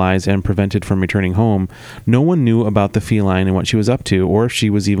hospitalized and prevented from returning home, no one knew about the feline and what she was up to, or if she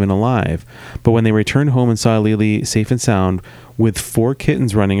was even alive. But when they returned home and saw Lily safe and sound, with 4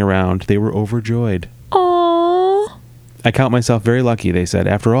 kittens running around, they were overjoyed. Aww. I count myself very lucky, they said.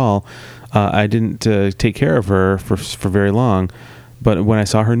 After all, I didn't take care of her for very long, but when I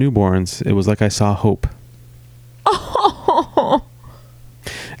saw her newborns, it was like I saw hope. Oh.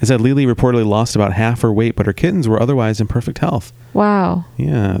 It said Lily reportedly lost about half her weight, but her kittens were otherwise in perfect health. Wow.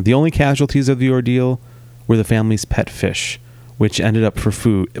 Yeah. The only casualties of the ordeal were the family's pet fish, which ended up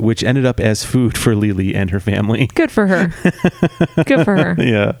as food for Lily and her family. Good for her. Good for her.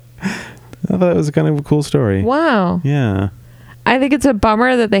 Yeah. I thought that was kind of a cool story. Wow. Yeah. I think it's a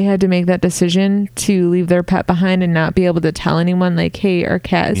bummer that they had to make that decision to leave their pet behind and not be able to tell anyone, like, hey, our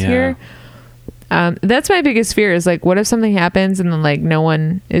cat is here. That's my biggest fear is, like, what if something happens and then, like, no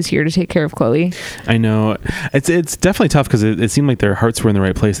one is here to take care of Chloe? I know it's definitely tough because it seemed like their hearts were in the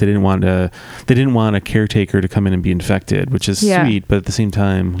right place. They didn't want a caretaker to come in and be infected, which is sweet, but at the same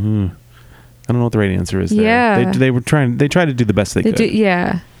time, I don't know what the right answer is there. Yeah. They tried to do the best they could.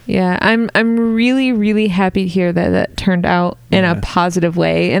 Yeah. I'm really, really happy to hear that turned out in a positive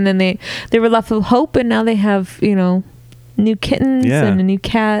way. And then they were left with hope, and now they have, new kittens and a new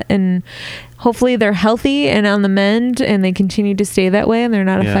cat, and hopefully they're healthy and on the mend, and they continue to stay that way and they're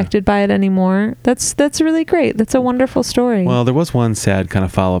not affected by it anymore. That's really great. That's a wonderful story. Well, there was one sad kind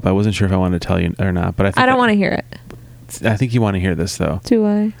of follow-up. I wasn't sure if I wanted to tell you or not, but I don't want to hear it. I think you want to hear this, though. Do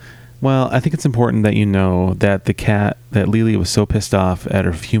I? Well, I think it's important that you know that the cat, that Lily was so pissed off at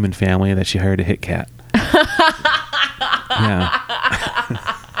her human family that she hired a hit cat. Yeah.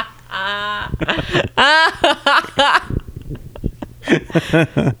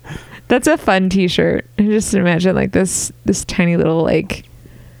 That's a fun t-shirt. Just imagine like this tiny little like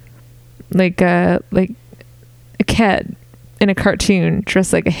a cat in a cartoon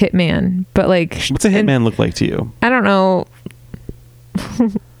dressed like a hitman, but like what's a hitman look like to you? I don't know.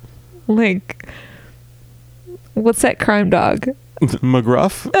 Like, what's that crime dog?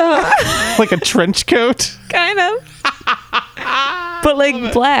 McGruff? Like a trench coat? Kind of. But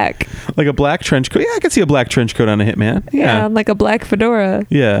like black. Like a black trench coat? Yeah, I could see a black trench coat on a hitman. Yeah, like a black fedora.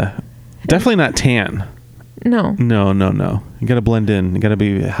 Yeah. Definitely not tan. No. No. You gotta blend in. You gotta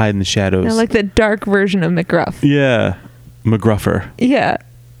be hide in the shadows. No, like the dark version of McGruff. Yeah. McGruffer. Yeah.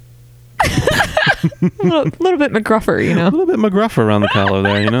 a little bit McGruffer, A little bit McGruffer around the collar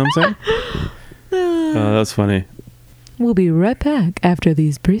there, you know what I'm saying? Oh, that's funny. We'll be right back after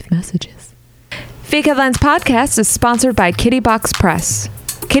these brief messages. Fake Headlines Podcast is sponsored by Kitty Box Press.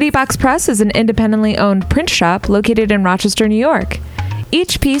 Kitty Box Press is an independently owned print shop located in Rochester, New York.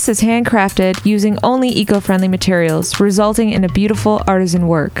 Each piece is handcrafted using only eco-friendly materials, resulting in a beautiful artisan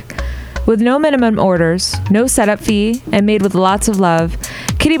work. With no minimum orders, no setup fee, and made with lots of love,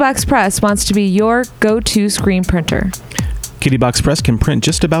 Kitty Box Press wants to be your go-to screen printer. Kitty Box Press can print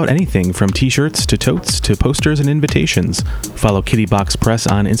just about anything from t-shirts to totes to posters and invitations. Follow Kitty Box Press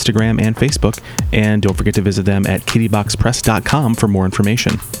on Instagram and Facebook, and don't forget to visit them at kittyboxpress.com for more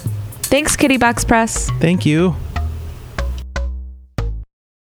information. Thanks, Kitty Box Press. Thank you.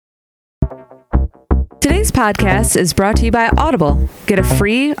 Today's podcast is brought to you by Audible. Get a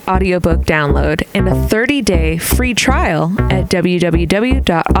free audiobook download and a 30-day free trial at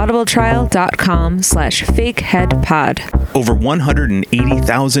www.audibletrial.com/fakeheadpod. Over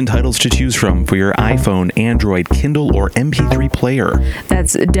 180,000 titles to choose from for your iPhone, Android, Kindle, or MP3 player.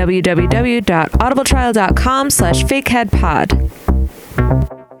 That's www.audibletrial.com/fakeheadpod.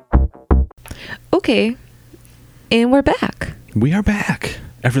 Okay, and we're back. We are back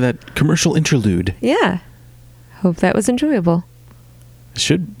after that commercial interlude. Yeah. Hope that was enjoyable.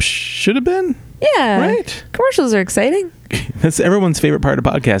 Should have been. Yeah. Right? Commercials are exciting. That's everyone's favorite part of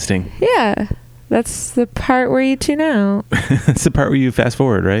podcasting. Yeah. That's the part where you tune out. That's the part where you fast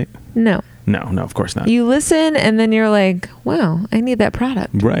forward, right? No. No, of course not. You listen and then you're like, wow, I need that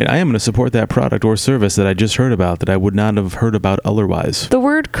product. Right. I am going to support that product or service that I just heard about that I would not have heard about otherwise. The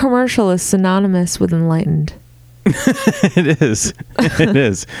word commercial is synonymous with enlightened. It is. It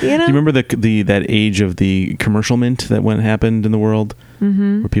is. You know? Do you remember that age of the commercial mint that happened in the world?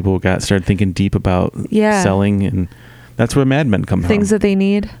 Mm-hmm. Where people started thinking deep about selling, and that's where Mad Men come from. Things that they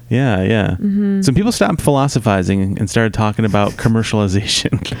need. Yeah. Mm-hmm. So people stopped philosophizing and started talking about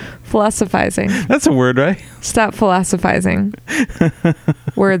commercialization. Philosophizing. That's a word, right? Stop philosophizing.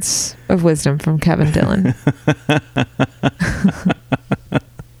 Words of wisdom from Kevin Dillon.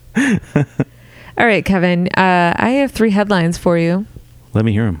 All right, Kevin. I have 3 headlines for you. Let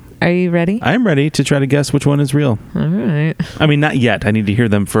me hear them. Are you ready? I'm ready to try to guess which one is real. All right. I mean, not yet. I need to hear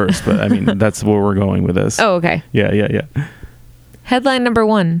them first, but I mean, that's where we're going with this. Oh, okay. Yeah. Headline number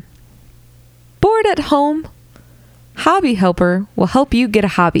 1. Bored at home? Hobby Helper will help you get a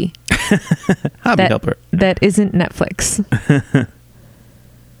hobby. Hobby Helper. That isn't Netflix.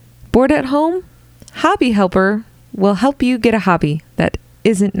 Bored at home? Hobby Helper will help you get a hobby that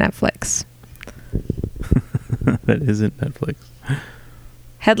isn't Netflix. That isn't Netflix.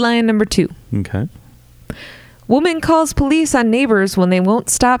 Headline number 2. Okay. Woman calls police on neighbors when they won't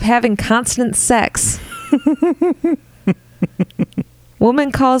stop having constant sex.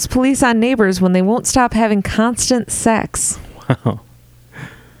 Woman calls police on neighbors when they won't stop having constant sex. Wow.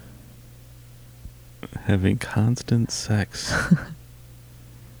 Having constant sex.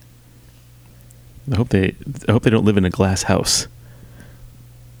 I hope they don't live in a glass house.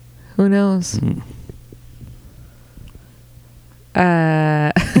 Who knows?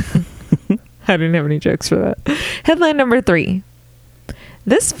 I didn't have any jokes for that. Headline number 3.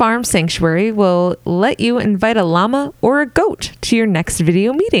 This farm sanctuary will let you invite a llama or a goat to your next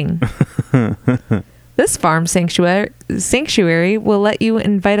video meeting. This farm sanctuary will let you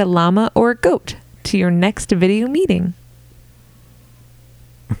invite a llama or a goat to your next video meeting.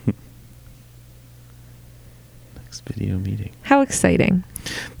 Next video meeting. How exciting.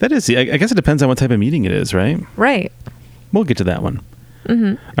 That is, I guess it depends on what type of meeting it is, right? Right. We'll get to that one.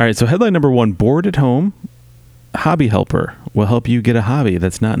 Mm-hmm. All right, so headline number 1, bored at home, Hobby Helper will help you get a hobby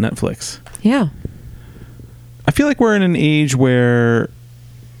that's not Netflix. Yeah. I feel like we're in an age where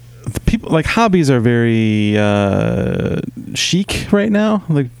people, like, hobbies are very chic right now.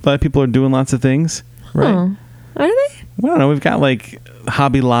 Like, a lot of people are doing lots of things, right? Oh, are they? I don't know. We've got, like,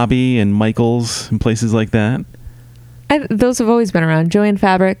 Hobby Lobby and Michael's and places like that. Those have always been around. Joanne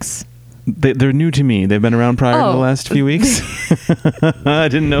Fabrics. They're new to me. They've been around prior to the last few weeks. I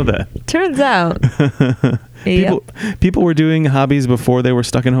didn't know that. Turns out. People were doing hobbies before they were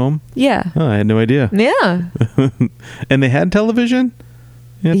stuck at home? Yeah. Oh, I had no idea. Yeah. And they had television?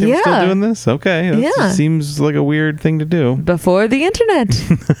 Yeah, they were still doing this? Okay. That seems like a weird thing to do. Before the internet.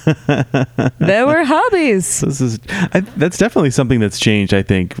 There were hobbies. That's definitely something that's changed, I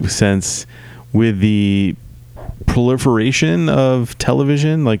think, since with the proliferation of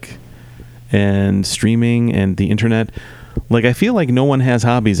television, like, and streaming and the internet. Like, I feel like no one has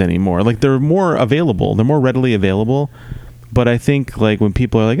hobbies anymore. Like, they're more available. They're more readily available. But I think, like, when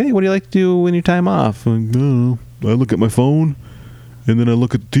people are like, hey, what do you like to do when your time off? I'm like, no, I look at my phone, and then I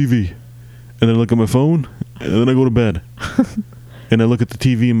look at the TV, and then I look at my phone, and then I go to bed. And I look at the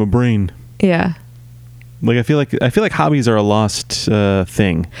TV in my brain. Yeah. Like, I feel like hobbies are a lost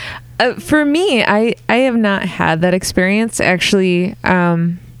thing. For me, I have not had that experience, actually.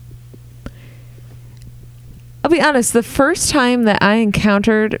 I'll be honest, the first time that I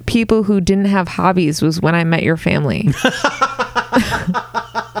encountered people who didn't have hobbies was when I met your family.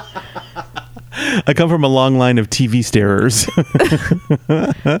 I come from a long line of TV starers.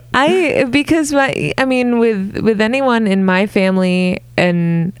 With anyone in my family,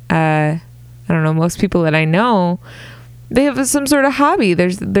 and I don't know, most people that I know, they have some sort of hobby.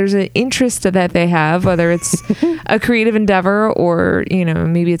 There's an interest that they have, whether it's a creative endeavor or,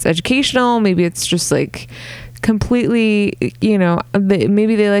 maybe it's educational, maybe it's just like completely,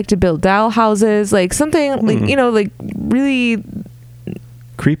 maybe they like to build doll houses, like something like, like really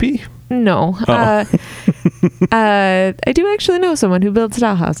creepy. No. I do actually know someone who builds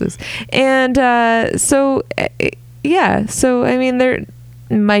doll houses. And so I mean,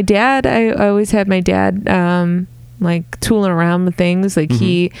 my dad, I always had my dad like tooling around with things. Like,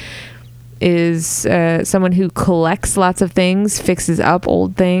 he is someone who collects lots of things, fixes up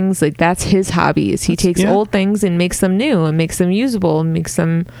old things. Like, that's his hobby, is he takes old things and makes them new and makes them usable and makes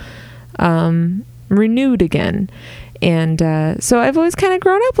them renewed again. So I've always kind of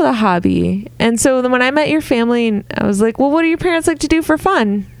grown up with a hobby. And so then when I met your family, I was like, well, what do your parents like to do for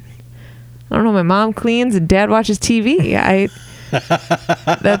fun? I don't know. My mom cleans and dad watches TV.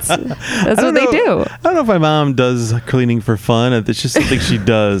 That's what they do. I don't know if my mom does cleaning for fun. It's just something she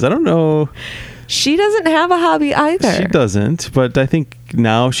does. I don't know. She doesn't have a hobby either. She doesn't, but I think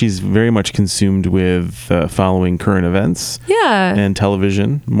now she's very much consumed with following current events. Yeah. And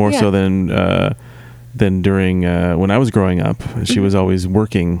television, more so than during when I was growing up. She was always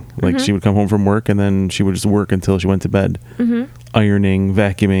working. Like she would come home from work and then she would just work until she went to bed. Ironing,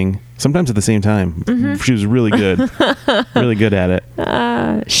 vacuuming, sometimes at the same time. She was really good. Really good at it.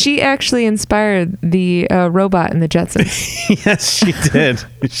 She actually inspired the robot in the Jetsons. Yes, she did.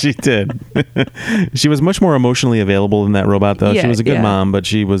 She did. She was much more emotionally available than that robot, though. She was a good mom, but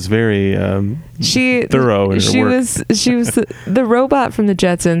she was very thorough in her work. She was the robot from the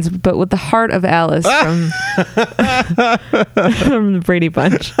Jetsons, but with the heart of Alice from the Brady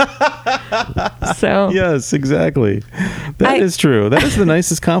Bunch. So yes, exactly. That is true. That is the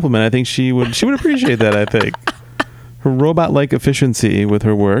nicest compliment. I think she would appreciate that. I think her robot-like efficiency with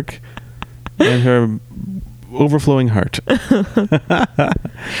her work and her overflowing heart.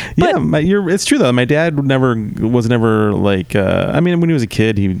 It's true though. My dad was never like. I mean, when he was a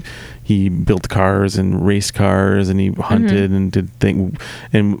kid, he built cars and raced cars, and he hunted and did things,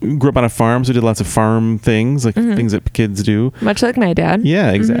 and grew up on a farm, so he did lots of farm things, like things that kids do. Much like my dad.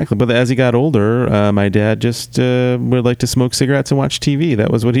 Yeah, exactly. But as he got older, my dad just would like to smoke cigarettes and watch TV.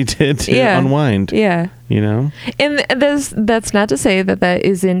 That was what he did to unwind. Yeah. You know? And that's not to say that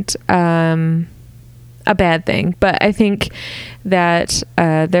isn't a bad thing, but I think that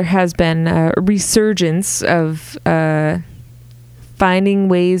there has been a resurgence of finding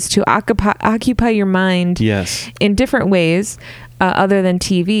ways to occupy your mind in different ways other than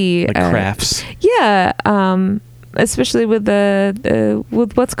TV. Like crafts. Yeah. Especially with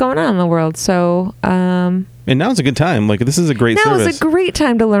with what's going on in the world. So and now's a good time. Like, this is a great service. Now is a great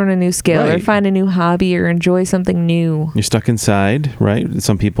time to learn a new skill or find a new hobby or enjoy something new. You're stuck inside, right?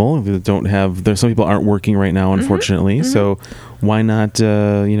 Some people don't have. Some people aren't working right now, unfortunately. So why not,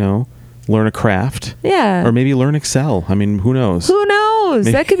 learn a craft? Yeah. Or maybe learn Excel. I mean, who knows? Who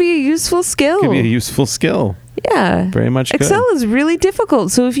knows? That could be a useful skill. Could be a useful skill. Yeah. Very much. Excel is really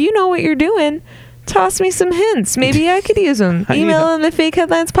difficult. So if you know what you're doing, toss me some hints. Maybe I could use them. Email them at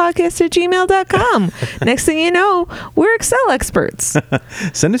fakeheadlinespodcast@gmail.com. Next thing you know, we're Excel experts.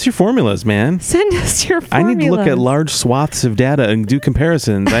 Send us your formulas, man. Send us your formulas. I need to look at large swaths of data and do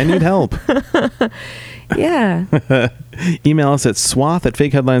comparisons. I need help. Yeah. Email us at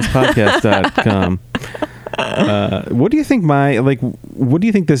swath@fakeheadlinespodcast.com. What do you think what do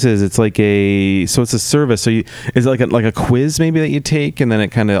you think this is? It's like it's a service. So is it like a quiz maybe that you take, and then it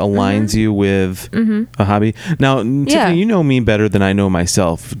kind of aligns you with a hobby? Now, Tiffany, you know me better than I know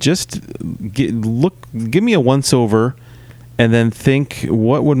myself. Just give me a once over, and then think,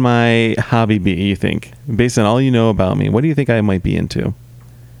 what would my hobby be, you think? Based on all you know about me, what do you think I might be into?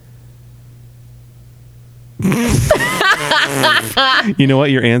 You know what?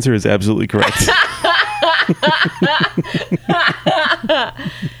 Your answer is absolutely correct.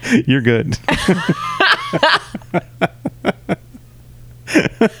 You're good.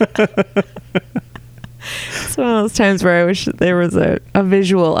 It's one of those times where I wish there was a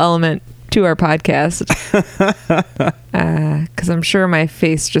visual element to our podcast, because I'm sure my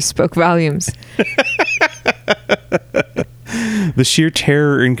face just spoke volumes. The sheer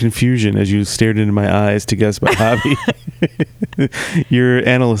terror and confusion as you stared into my eyes to guess my hobby. Your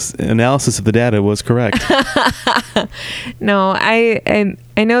analysis of the data was correct. No, I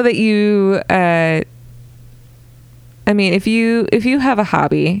know that you. I mean, if you have a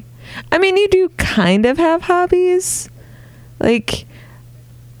hobby, I mean, you do kind of have hobbies, like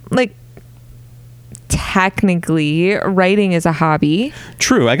technically writing is a hobby.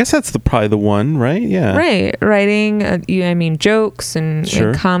 True. I guess that's probably the one, right? Yeah. Right. Writing, I mean, jokes and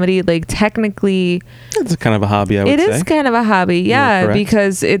comedy, like technically. It's kind of a hobby, I would say. It is kind of a hobby, yeah,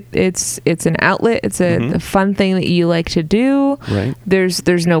 because it's an outlet. It's a fun thing that you like to do. Right.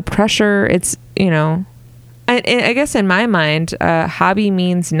 There's no pressure. It's, I guess in my mind, hobby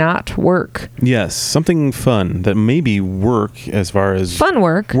means not work. Yes, something fun that may be work as far as fun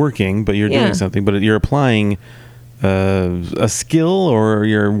work, working, but you're doing something, but you're applying a skill, or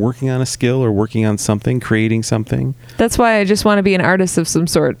you're working on a skill, or working on something, creating something. That's why I just want to be an artist of some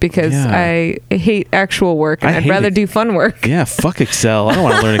sort, because I hate actual work, and I'd rather do fun work. Yeah, fuck Excel. I don't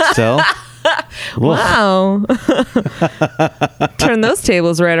want to learn Excel. Wow. Turn those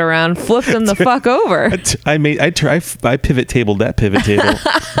tables right around, flip them the fuck over. I pivot tabled that pivot table.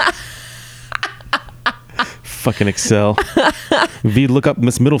 Fucking Excel. V, look up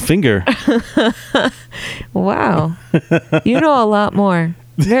Miss Middle Finger. Wow. You know a lot more.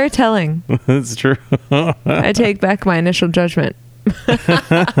 Very telling. That's true. I take back my initial judgment.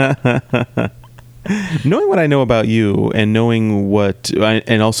 Knowing what I know about you and knowing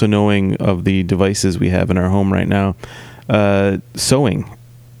and also knowing of the devices we have in our home right now, sewing.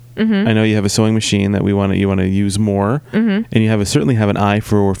 Mm-hmm. I know you have a sewing machine that you want to use more, mm-hmm. and you certainly have an eye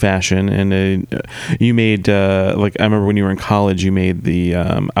for fashion. And you made I remember when you were in college, you made the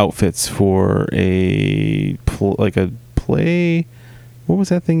outfits for a play. What was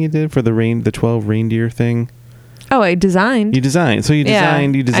that thing you did for the 12 reindeer thing? Oh, I designed. You designed. So you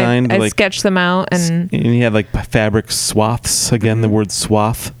designed. I sketched them out, and you had like fabric swaths. Again, mm-hmm. the word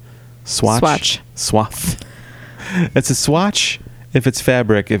swath, swath. It's a swatch if it's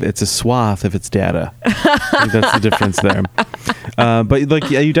fabric. If it's a swath, if it's data. I think that's the difference there.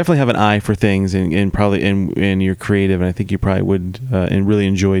 But you definitely have an eye for things, and probably and you're creative, and I think you probably would and really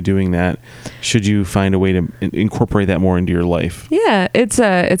enjoy doing that. Should you find a way to incorporate that more into your life? Yeah,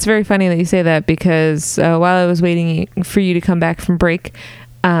 it's very funny that you say that, because while I was waiting for you to come back from break,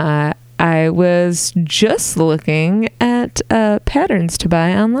 I was just looking at patterns to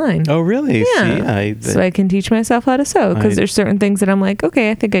buy online. Oh, really? Yeah. So I can teach myself how to sew, because there's certain things that I'm like,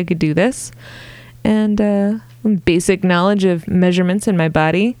 okay, I think I could do this, and basic knowledge of measurements in my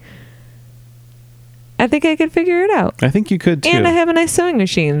body, I think I could figure it out. I think you could too. And I have a nice sewing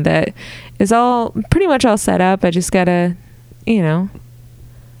machine that is pretty much all set up. I just gotta,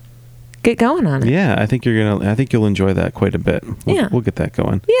 get going on it. Yeah, I think you'll enjoy that quite a bit. We'll get that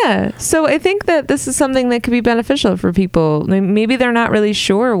going. Yeah. So I think that this is something that could be beneficial for people. Maybe they're not really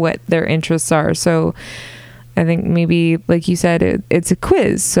sure what their interests are. So I think maybe, like you said, it's a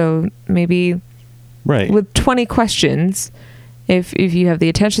quiz. So maybe with 20 questions, if you have the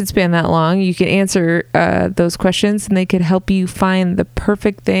attention span that long, you can answer those questions, and they could help you find the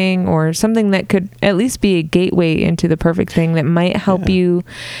perfect thing, or something that could at least be a gateway into the perfect thing that might help you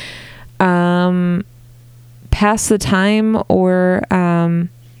pass the time, or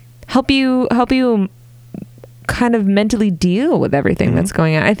help you kind of mentally deal with everything mm-hmm. that's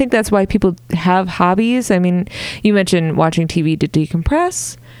going on. I think that's why people have hobbies. I mean, you mentioned watching TV to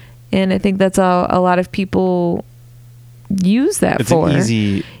decompress, and I think that's a lot of people use that for. It's an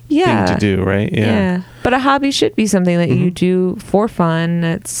easy thing to do, right? Yeah. But a hobby should be something that mm-hmm. you do for fun.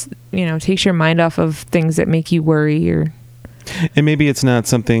 That's, takes your mind off of things that make you worry, or. And maybe it's not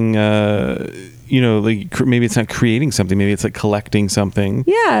something, maybe it's not creating something. Maybe it's like collecting something.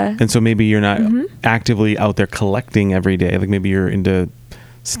 Yeah. And so maybe you're not mm-hmm. actively out there collecting every day. Like maybe you're into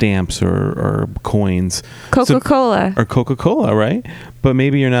stamps or coins. Coca-Cola. Or Coca-Cola, right? But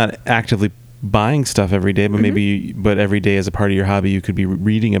maybe you're not actively buying stuff every day, but mm-hmm. but every day as a part of your hobby, you could be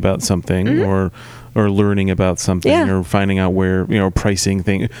reading about something mm-hmm. or learning about something or finding out where, pricing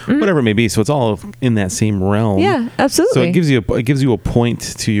thing, mm-hmm. whatever it may be. So it's all in that same realm. Yeah, absolutely. So it gives you a point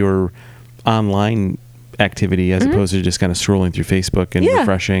to your online activity as mm-hmm. opposed to just kind of scrolling through Facebook and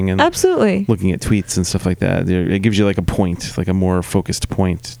refreshing and absolutely looking at tweets and stuff like that. It gives you like a point, like a more focused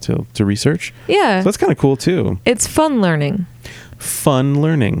point to research. Yeah. So that's kind of cool too. It's fun learning. Fun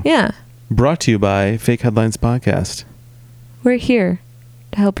learning. Yeah. Brought to you by Fake Headlines Podcast. We're here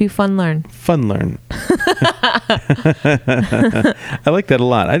to help you fun learn. Fun learn. I like that a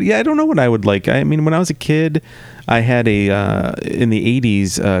lot. I don't know what I would like. I mean, when I was a kid, I had in the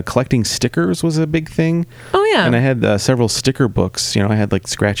 80s, collecting stickers was a big thing. Oh, yeah. And I had several sticker books. I had like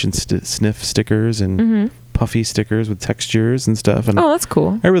scratch and sniff stickers and mm-hmm. puffy stickers with textures and stuff. And that's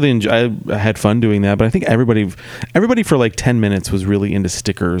cool. I really I had fun doing that, but I think everybody for like 10 minutes was really into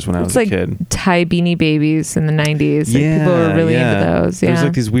stickers when I was a kid. Tie Beanie Babies in the 90s. Like, people were really into those. Yeah. There's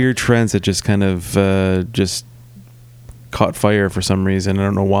like these weird trends that just kind of just caught fire for some reason. I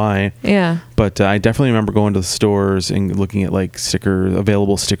don't know why. Yeah. But I definitely remember going to the stores and looking at like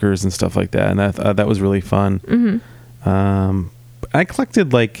available stickers and stuff like that. And that was really fun. Mm-hmm. I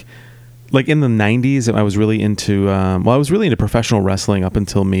collected like in the 90s, I was really into, professional wrestling up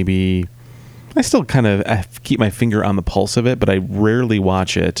until maybe, I still kind of keep my finger on the pulse of it, but I rarely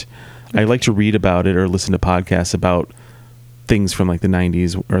watch it. I like to read about it or listen to podcasts about things from like the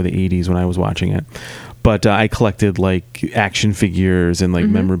 90s or the 80s when I was watching it. But I collected like action figures and like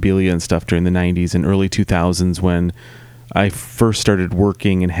mm-hmm. memorabilia and stuff during the 90s and early 2000s when I first started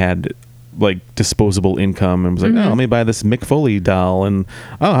working and had like disposable income and was like, mm-hmm. let me buy this Mick Foley doll, and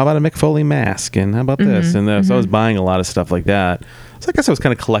how about a Mick Foley mask, and how about mm-hmm. this, and mm-hmm. so I was buying a lot of stuff like that. So I guess I was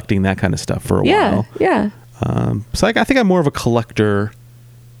kind of collecting that kind of stuff for a while. Yeah. So I think I'm more of a collector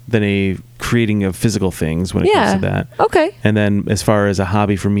than a creating of physical things when it comes to that. Okay. And then as far as a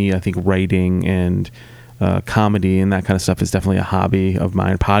hobby for me, I think writing and comedy and that kind of stuff is definitely a hobby of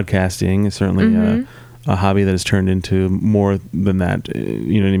mine. Podcasting is certainly a hobby that has turned into more than that.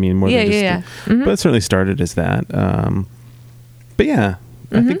 You know what I mean? More than just but it certainly started as that. But yeah,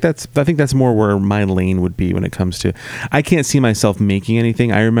 I think that's more where my lane would be when it comes to. I can't see myself making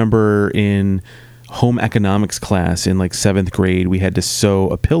anything. I remember in home economics class in like 7th grade, we had to sew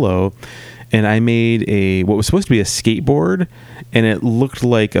a pillow, and I made what was supposed to be a skateboard, and it looked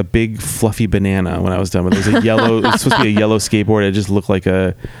like a big fluffy banana when I was done with it. It was it was supposed to be a yellow skateboard. It just looked like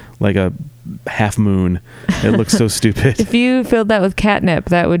a half moon. It looked so stupid. If you filled that with catnip,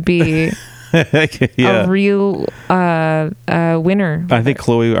 that would be a real winner. I think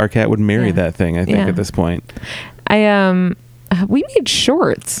Chloe, our cat, would marry that thing, I think, at this point. We made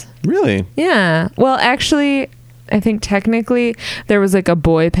shorts. Really? Yeah. Well, actually, I think technically there was like a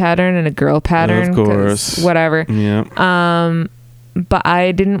boy pattern and a girl pattern. Of course. Whatever. Yeah. But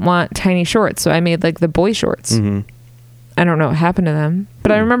I didn't want tiny shorts, so I made like the boy shorts. I don't know what happened to them,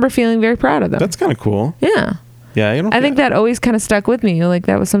 but I remember feeling very proud of them. That's kind of cool. Yeah. Yeah. I think that always kind of stuck with me. Like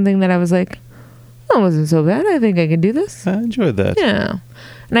that was something that I was like, oh, it wasn't so bad. I think I could do this. I enjoyed that. Yeah.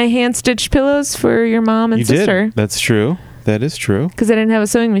 And I hand stitched pillows for your mom and sister. Did. That's true. That is true. Because I didn't have a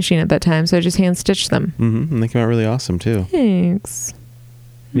sewing machine at that time, so I just hand stitched them. And they came out really awesome too. Thanks.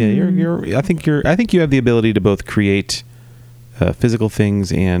 Yeah, I think you have the ability to both create physical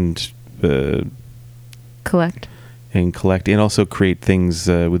things and collect, and also create things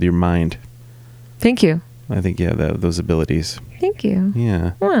with your mind. Thank you. I think those abilities. Thank you.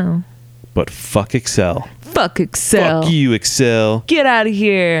 Yeah. Wow. But fuck Excel. Fuck Excel. Fuck you, Excel. Get out of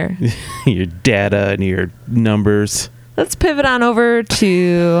here. Your data and your numbers. Let's pivot on over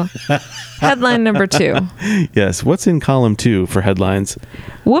to headline number 2. Yes. What's in column 2 for headlines?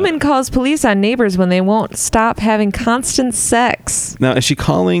 Woman calls police on neighbors when they won't stop having constant sex. Now, is she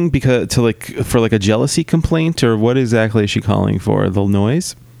calling for a jealousy complaint, or what exactly is she calling for? The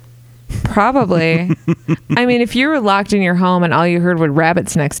noise? Probably. I mean, if you were locked in your home and all you heard were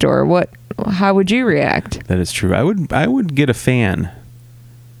rabbits next door, how would you react? That is true. I would get a fan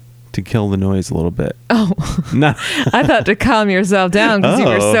to kill the noise a little bit. Oh. No. I thought to calm yourself down because you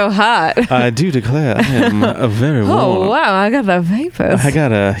were so hot. I do declare I am very warm. Oh, wow. I got the vapors. I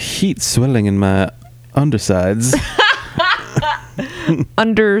got a heat swelling in my undersides.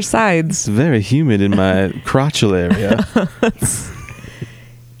 Undersides. It's very humid in my crotchal area.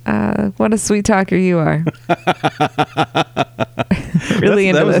 What a sweet talker you are. Really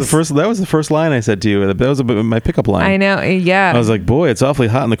into this. That was the first line I said to you. That was my pickup line. I know. Yeah. I was like, boy, it's awfully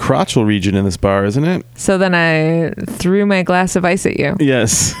hot in the crotchal region in this bar, isn't it? So then I threw my glass of ice at you.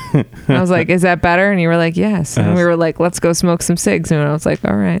 Yes. I was like, is that better? And you were like, yes. And we were like, let's go smoke some cigs. And I was like,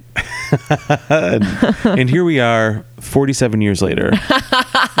 all right. And here we are 47 years later.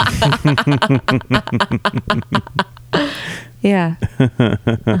 Yeah.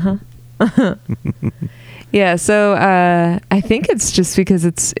 Yeah. So I think it's just because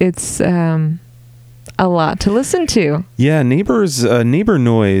it's a lot to listen to. Yeah, neighbor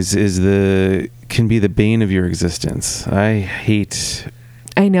noise can be the bane of your existence. I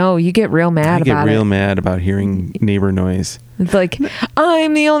know, you get real mad about it. I get real mad about hearing neighbor noise. It's like,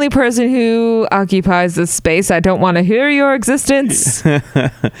 I'm the only person who occupies this space. I don't want to hear your existence. In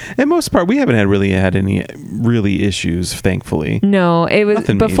most part, we haven't had any really issues, thankfully. No, it was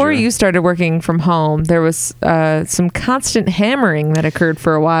Nothing before major. you started working from home. There was some constant hammering that occurred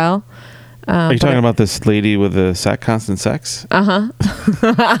for a while. Are you talking about this lady with the constant sex? No,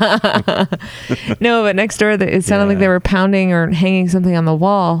 but next door, it sounded like they were pounding or hanging something on the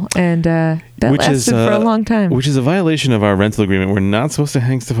wall, and that lasted for a long time. Which is a violation of our rental agreement. We're not supposed to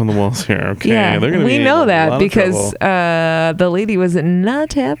hang stuff on the walls here. Okay, yeah, we know that because the lady was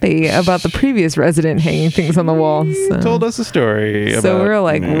not happy about the previous resident hanging things on the walls. So. Told us a story. So we're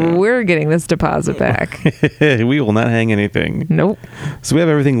like, we're getting this deposit back. We will not hang anything. Nope. So we have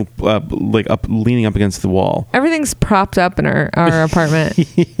everything leaning up against the wall. Everything's propped up in our apartment,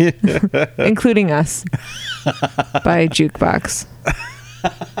 including us, by Jukebox.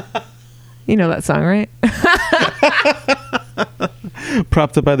 You know that song, right?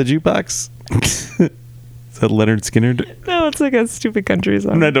 Propped up by the jukebox? Is that Leonard Skinner? No, it's like a stupid country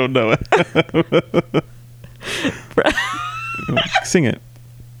song. I don't know it. Sing it.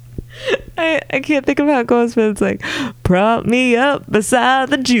 I can't think of how it goes, but it's like, prop me up beside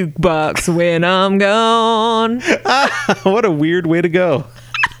the jukebox when I'm gone. What a weird way to go.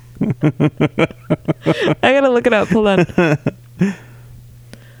 I gotta look it up. Hold on.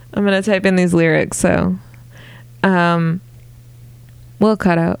 I'm gonna type in these lyrics, so we'll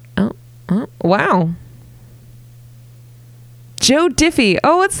cut out. Oh wow. Joe Diffie.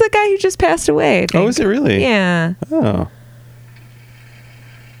 Oh, it's the guy who just passed away, I think. Oh, is it really? Yeah. Oh.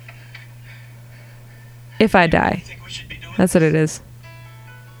 If I Die. That's what it is.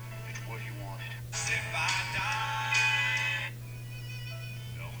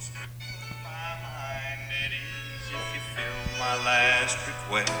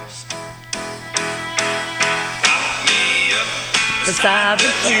 Beside the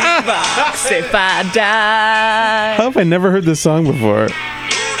jukebox, if I die. How have I never heard this song before? Go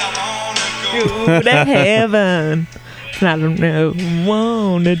to heaven. I don't know,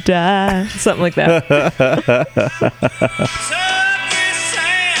 wanna die. Something like that.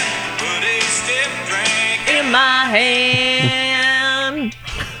 In my hand.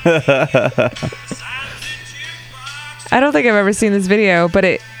 I don't think I've ever seen this video,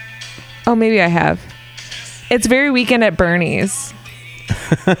 but oh, maybe I have. It's very Weekend at Bernie's.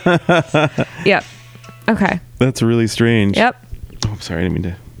 Yep. Okay. That's really strange. Yep. Oh, sorry, I didn't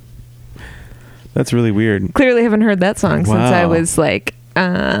mean to. That's really weird. Clearly haven't heard that song since I was like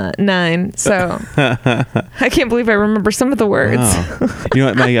 9. So I can't believe I remember some of the words. Wow. You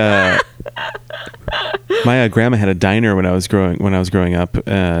know what? My grandma had a diner when I was growing up.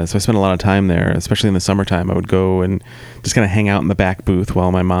 So I spent a lot of time there, especially in the summertime. I would go and just kind of hang out in the back booth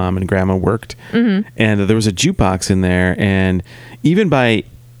while my mom and grandma worked. Mm-hmm. And there was a jukebox in there, and even by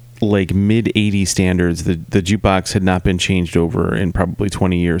like mid 80s standards, the jukebox had not been changed over in probably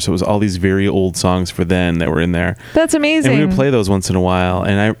 20 years. So it was all these very old songs for then that were in there. That's amazing. And we would play those once in a while.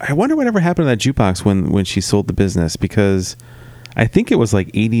 And I wonder whatever happened to that jukebox when she sold the business, because I think it was like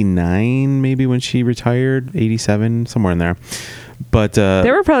 89 maybe when she retired, 87, somewhere in there. But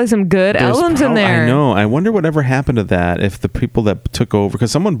there were probably some good albums in there. I know. I wonder whatever happened to that, if the people that took over,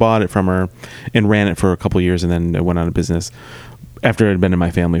 because someone bought it from her and ran it for a couple of years and then it went out of business after it had been in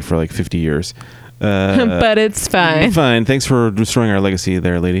my family for like 50 years. But it's fine. Fine. Thanks for destroying our legacy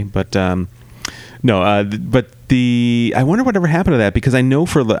there, lady. But no, but I wonder whatever happened to that, because I know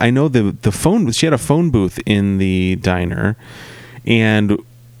the phone, she had a phone booth in the diner, and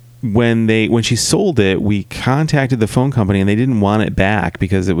when she sold it, we contacted the phone company and they didn't want it back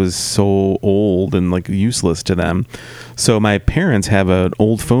because it was so old and like useless to them. So my parents have an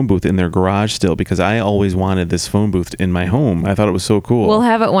old phone booth in their garage still, because I always wanted this phone booth in my home. I thought it was so cool. We'll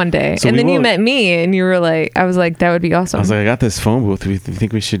have it one day. So and then you met me and you were like, I was like, that would be awesome. I was like, I got this phone booth. We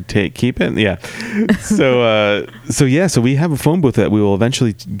think we should keep it? Yeah. So we have a phone booth that we will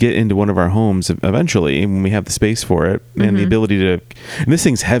eventually get into one of our homes eventually when we have the space for it and the ability to, and this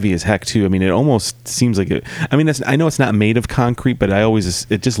thing's heavy as heck too. I mean, it almost seems like it, I mean, I know it's not made of concrete, but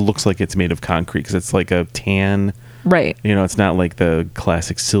it just looks like it's made of concrete because it's like a tan. Right. You know, it's not like the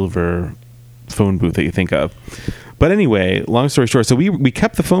classic silver phone booth that you think of. But anyway, long story short, so we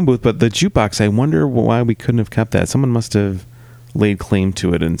kept the phone booth, but the jukebox, I wonder why we couldn't have kept that. Someone must have laid claim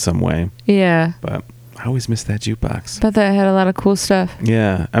to it in some way. Yeah. But I always missed that jukebox. But that had a lot of cool stuff.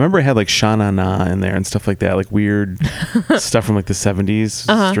 Yeah. I remember it had like Sha Na Na in there and stuff like that, like weird stuff from like the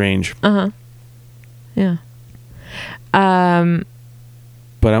 70s. Strange. Yeah.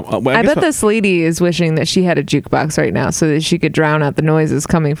 But I bet this lady is wishing that she had a jukebox right now so that she could drown out the noises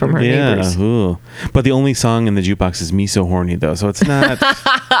coming from her neighbors. Ooh. But the only song in the jukebox is Me So Horny, though, so it's not.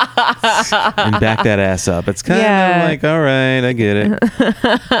 And Back That Ass Up. It's kind of like, all right, I get it.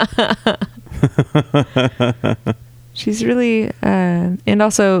 She's really, and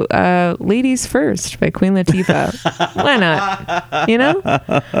also Ladies First by Queen Latifah. Why not? You know?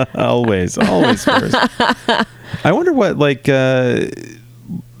 Always first. I wonder what, like,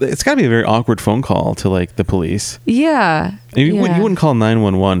 it's got to be a very awkward phone call to like the police. Yeah. You wouldn't call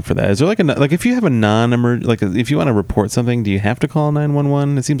 911 for that. Is there like if you have a if you want to report something, do you have to call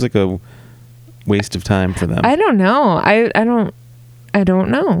 911? It seems like a waste of time for them. I don't know. I don't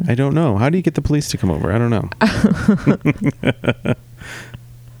know. I don't know. How do you get the police to come over? I don't know.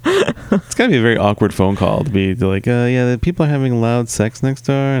 It's got to be a very awkward phone call to be like, the people are having loud sex next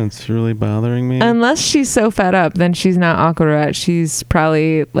door and it's really bothering me. Unless she's so fed up, then she's not awkward about it. She's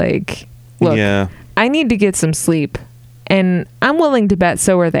probably like, look, I need to get some sleep and I'm willing to bet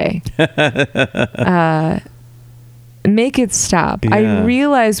so are they. Make it stop. Yeah. I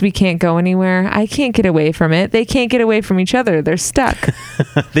realize we can't go anywhere. I can't get away from it. They can't get away from each other. They're stuck.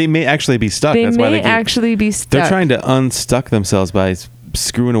 They may actually be stuck. That's why they actually be stuck. They're trying to unstuck themselves by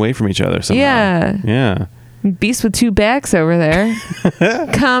screwing away from each other somehow. Yeah. Beast with two backs over there.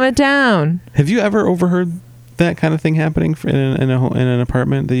 Calm it down. Have you ever overheard that kind of thing happening in an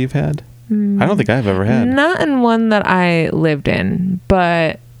apartment that you've had? I don't think I've ever had. Not in one that I lived in,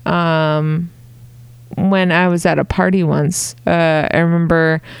 but when I was at a party once, I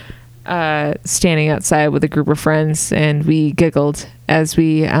remember standing outside with a group of friends, and we giggled as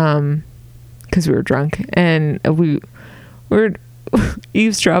we, because we were drunk, and we were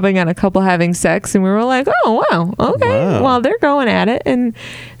eavesdropping on a couple having sex, and we were like, oh wow, okay, Wow. well, they're going at it, and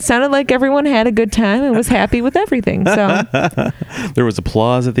it sounded like everyone had a good time and was happy with everything. So There was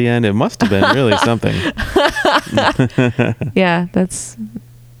applause at the end. It must have been really something. yeah, that's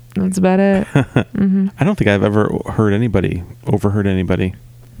about it. Mm-hmm. I don't think I've ever overheard anybody.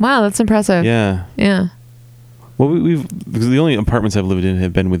 Wow, that's impressive. Yeah. Well, we've because the only apartments I've lived in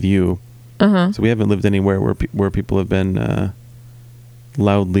have been with you, so we haven't lived anywhere where people have been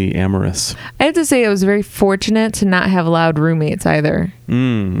loudly amorous. I have to say I was very fortunate to not have loud roommates either.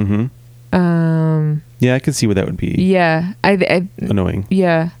 Mm-hmm. Yeah, I could see what that would be. Yeah, I Annoying.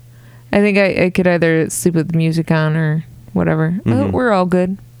 Yeah, I think I could either sleep with music on or whatever. Mhm. We're all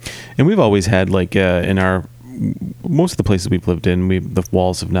good. And we've always had like in our most of the places we've lived in, the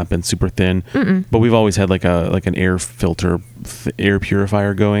walls have not been super thin, but we've always had like an air filter, air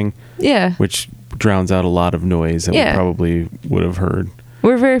purifier going. Yeah, which drowns out a lot of noise that we probably would have heard.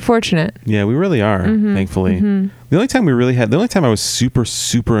 we're very fortunate. Yeah, we really are, thankfully. The only time I was super,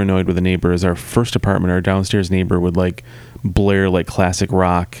 super annoyed with a neighbor is our first apartment. Our downstairs neighbor would like blare like classic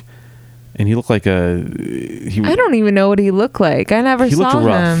rock, and he looked like I don't even know what he looked like. I never saw him. He looked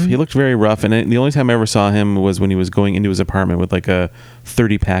rough. He looked very rough, and the only time I ever saw him was when he was going into his apartment with like a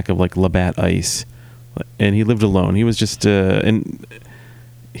 30-pack of like Labatt Ice, and he lived alone. He was just and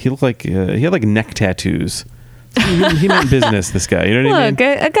he looked like he had like neck tattoos. He meant business, this guy. You know what I mean? Look,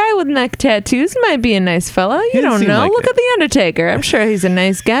 a guy with neck tattoos might be a nice fella. You don't know. Like Look at The Undertaker. I'm sure he's a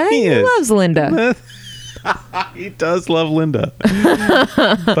nice guy. He loves Linda. He does love Linda.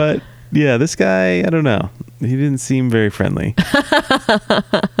 But yeah, this guy, I don't know. He didn't seem very friendly.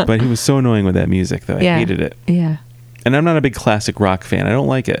 But he was so annoying with that music, though. I hated it. Yeah. And I'm not a big classic rock fan. I don't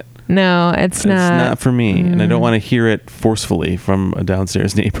like it. No, it's not. It's not for me, and I don't want to hear it forcefully from a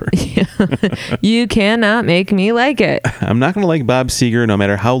downstairs neighbor. You cannot make me like it. I'm not going to like Bob Seger no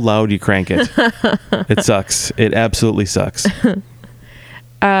matter how loud you crank it. It sucks. It absolutely sucks.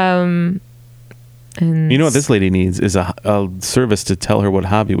 And you know what this lady needs is a service to tell her what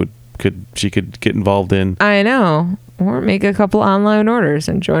hobby she could get involved in. I know. Or make a couple online orders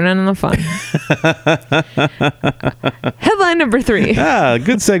and join in on the fun. Headline number 3.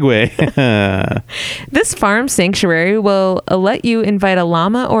 Good segue. This farm sanctuary will let you invite a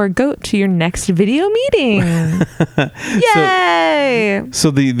llama or a goat to your next video meeting. Yay!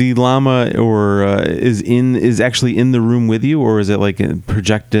 So the llama is actually in the room with you, or is it like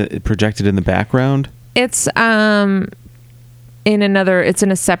projected in the background? It's it's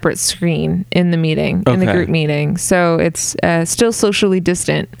in a separate screen in the meeting, in the group meeting. So it's still socially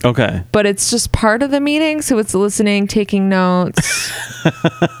distant. Okay. But it's just part of the meeting. So it's listening, taking notes.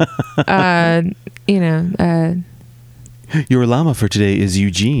 Your llama for today is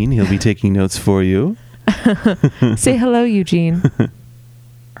Eugene. He'll be taking notes for you. Say hello, Eugene. Is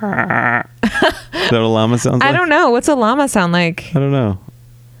that what a llama sounds like? I don't know. What's a llama sound like? I don't know.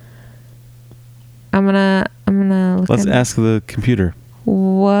 I'm gonna look. Let's ask the computer.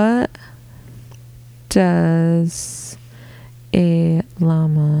 What does a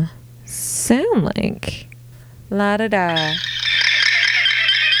llama sound like? La da da.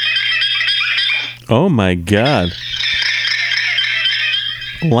 Oh my god.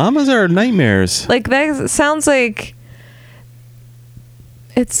 Llamas are nightmares. Like that sounds like.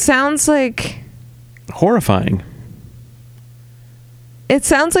 It sounds like. Horrifying. It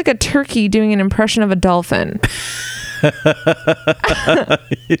sounds like a turkey doing an impression of a dolphin.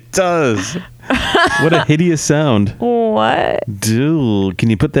 It does. What a hideous sound. What? Dude, can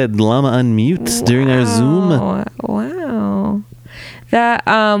you put that llama on mute during our Zoom? Wow. That,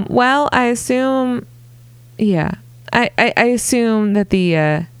 well, I assume, yeah. I assume that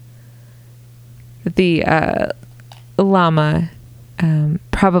the llama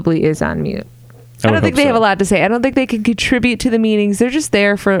probably is on mute. I don't think they have a lot to say. I don't think they can contribute to the meetings. They're just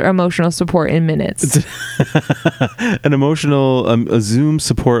there for emotional support in minutes. An emotional, a Zoom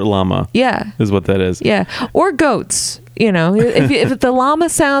support llama. Yeah. Is what that is. Yeah. Or goats. You know, if the llama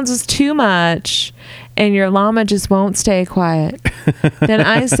sounds is too much and your llama just won't stay quiet, then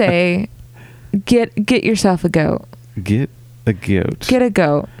I say, get yourself a goat. Get a goat. Get a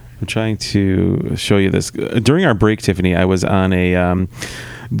goat. I'm trying to show you this. During our break, Tiffany, I was on Tiffany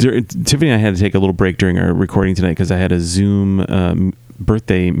and I had to take a little break during our recording tonight because I had a Zoom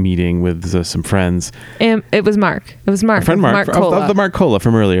birthday meeting with some friends. And it was Mark. It was Mark. Our friend Mark Cola. of the Mark Cola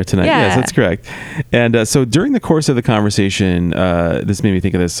from earlier tonight. Yeah. Yes, that's correct. And so during the course of the conversation, this made me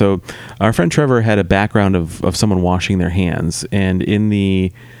think of this. So our friend Trevor had a background of someone washing their hands, and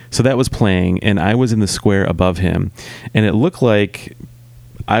so that was playing, and I was in the square above him, and it looked like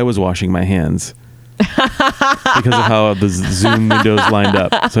I was washing my hands. Because of how the Zoom windows lined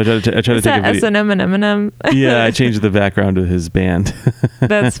up. So I tried to take a video. S&M and M&M. Yeah, I changed the background to his band.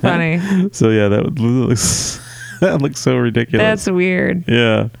 That's funny. So yeah, that looks so ridiculous. That's weird.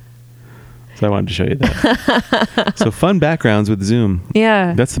 Yeah. So I wanted to show you that. So fun backgrounds with Zoom.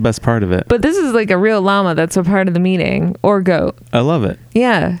 Yeah. That's the best part of it. But this is like a real llama that's a part of the meeting, or goat. I love it.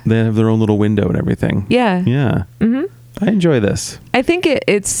 Yeah. They have their own little window and everything. Yeah. Yeah. Mm-hmm. I enjoy this. I think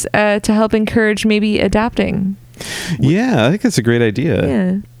it's to help encourage maybe adopting. Yeah, I think that's a great idea.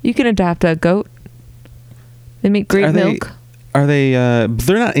 Yeah. You can adopt a goat. They make great milk. Are they?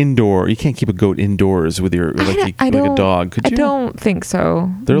 They're not indoor. You can't keep a goat indoors with your like a dog. Could you? I don't think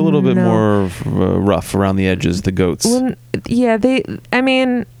so. They're a little bit more rough around the edges. The goats. Yeah,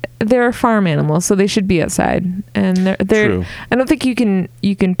 they're a farm animal, so they should be outside. And they're. True. I don't think you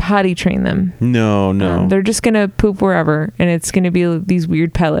can potty train them. No. They're just gonna poop wherever, and it's gonna be these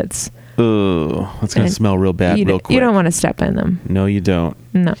weird pellets. Oh, that's gonna smell real bad real quick. You don't want to step in them. No, you don't.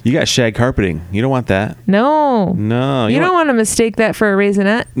 No. You got shag carpeting. You don't want that. No. You don't want to mistake that for a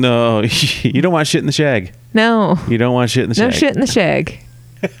raisinette. No, you don't want shit in the shag. No. You don't want shit in the shag. No shit in the shag.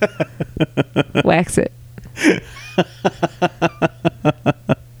 Wax it.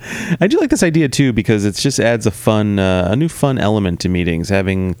 I do like this idea too, because it just adds a new fun element to meetings,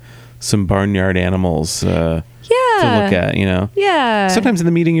 having some barnyard animals to look at, Yeah. Sometimes in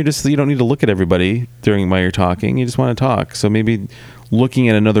the meeting you don't need to look at everybody while you're talking. You just want to talk. So maybe looking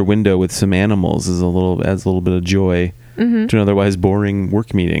at another window with some animals adds a little bit of joy to an otherwise boring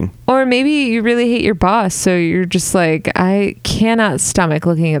work meeting. Or maybe you really hate your boss, so you're just like, I cannot stomach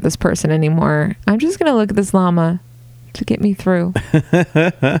looking at this person anymore. I'm just going to look at this llama to get me through.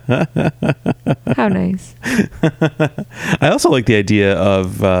 How nice. I also like the idea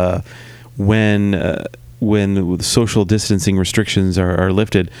of when social distancing restrictions are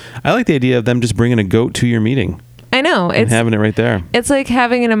lifted. I like the idea of them just bringing a goat to your meeting. I know. And having it right there. It's like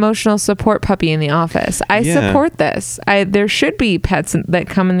having an emotional support puppy in the office. I support this. There should be pets that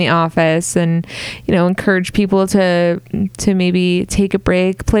come in the office and, encourage people to maybe take a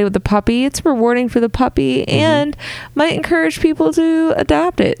break, play with the puppy. It's rewarding for the puppy and might encourage people to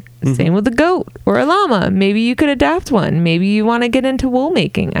adopt it. Same with a goat or a llama. Maybe you could adopt one. Maybe you want to get into wool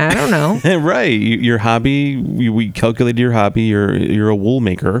making. I don't know. Right. Your hobby, we calculated your hobby. You're a wool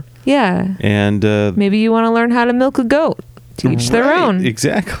maker. Yeah. And maybe you want to learn how to milk a goat. To each their own.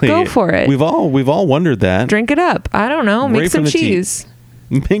 Exactly. Go for it. We've all wondered that. Drink it up. I don't know. Make some cheese.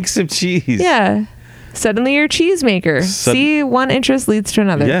 Make some cheese. Yeah. Suddenly you're a cheese maker. See, one interest leads to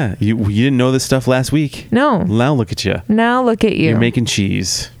another. Yeah. You didn't know this stuff last week. No. Now look at you. Now look at you. You're making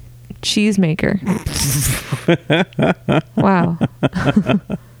cheese. Cheese maker. Wow.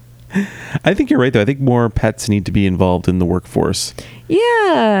 I think you're right, though. I think more pets need to be involved in the workforce.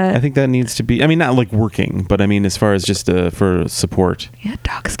 Yeah. I think that needs to be, not like working, but as far as just for support. Yeah,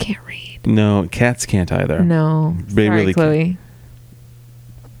 dogs can't read. No, cats can't either. No. They Sorry, really Chloe. can't.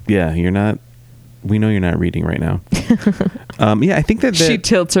 Yeah, you're not. We know you're not reading right now. I think that she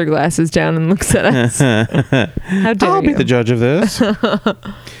tilts her glasses down and looks at us. How dare I'll you? be the judge of this.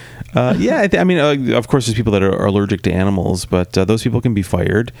 Of course, there's people that are allergic to animals, but those people can be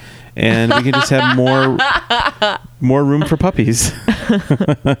fired, and we can just have more room for puppies.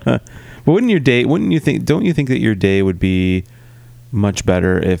 But don't you think that your day would be much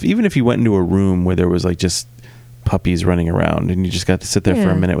better even if you went into a room where there was like just puppies running around and you just got to sit there for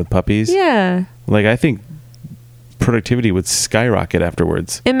a minute with puppies? Yeah. Like, I think productivity would skyrocket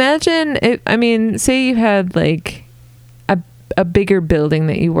afterwards. Imagine say you had like a bigger building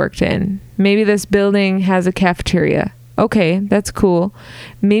that you worked in. Maybe this building has a cafeteria. Okay, that's cool.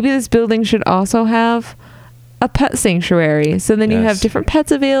 Maybe this building should also have a pet sanctuary. So then you have different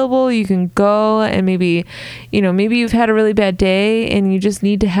pets available. You can go and maybe you've had a really bad day and you just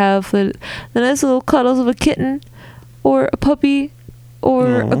need to have the nice little cuddles of a kitten or a puppy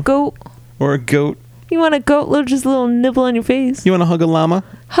or a goat. Or a goat. You want a goat, just a little nibble on your face. You want to hug a llama?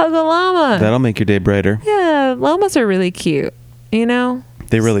 Hug a llama. That'll make your day brighter. Yeah, llamas are really cute. They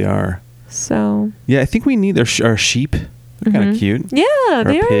really are. So. Yeah, I think we need our sheep. They're kind of cute. Yeah,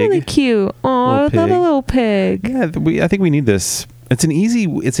 they are really cute. Oh, I love a little pig. Yeah, I think we need this. It's an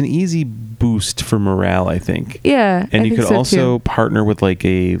easy boost for morale, I think. Yeah, and you could also partner with like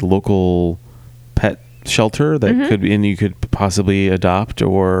a local pet shelter that could, and you could possibly adopt,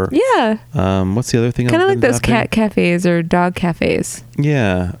 or what's the other thing? Kind of like those cat cafes or dog cafes.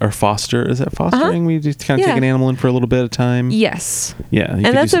 Yeah, or foster. Is that fostering? We just kind of take an animal in for a little bit of time. Yes. Yeah, and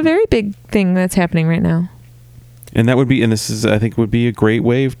that's a very big thing that's happening right now. And that would be, and this is, I think, would be a great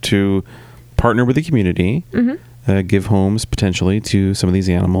way to partner with the community, give homes potentially to some of these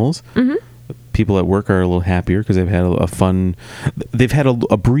animals. People at work are a little happier because they've had they've had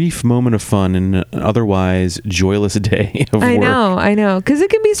a brief moment of fun in an otherwise joyless day of work. I know, because it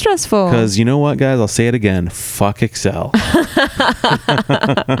can be stressful. Because you know what, guys, I'll say it again, fuck Excel.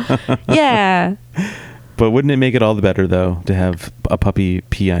 Yeah. But wouldn't it make it all the better, though, to have a puppy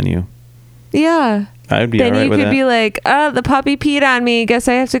pee on you? Yeah. I'd be then all right you with could that. be like, oh, the puppy peed on me. Guess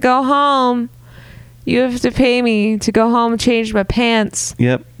I have to go home. You have to pay me to go home and change my pants.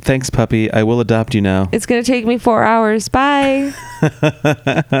 Yep. Thanks, puppy. I will adopt you now. It's going to take me 4 hours. Bye.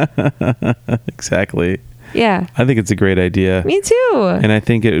 Exactly. Yeah. I think it's a great idea. Me too. And I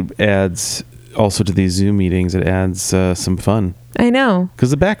think it adds also to these Zoom meetings, it adds some fun. I know.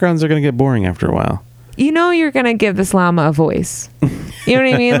 Because the backgrounds are going to get boring after a while. You know you're going to give this llama a voice. You know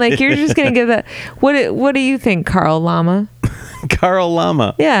what I mean? Like, you're just going to give that. What do you think, Carl Llama? Carl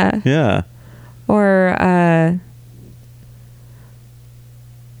Llama. Yeah. Yeah. Or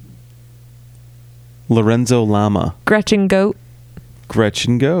Lorenzo Llama. Gretchen Goat.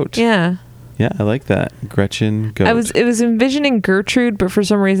 Gretchen Goat. Yeah. Yeah, I like that. Gretchen Goat. It was envisioning Gertrude, but for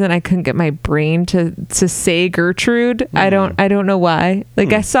some reason I couldn't get my brain to say Gertrude. I don't know why.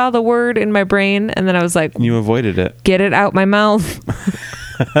 Like I saw the word in my brain and then I was like, you avoided it. Get it out my mouth.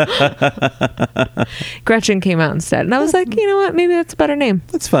 Gretchen came out instead. And I was like, you know what? Maybe that's a better name.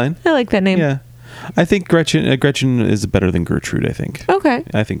 That's fine. I like that name. Yeah. I think Gretchen is better than Gertrude, I think. Okay.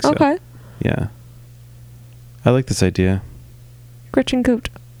 I think so. Okay. Yeah. I like this idea. Gretchen Goat.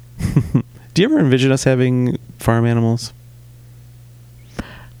 Do you ever envision us having farm animals?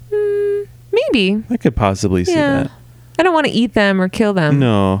 Maybe. I could possibly see that. I don't want to eat them or kill them.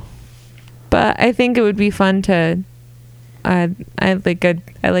 No. But I think it would be fun to. I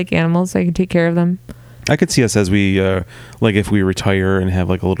like animals. I can take care of them. I could see us as we like if we retire and have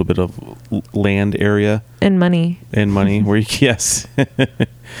like a little bit of land area and money where you, yes.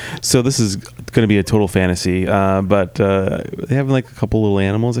 So this is going to be a total fantasy, but having like a couple little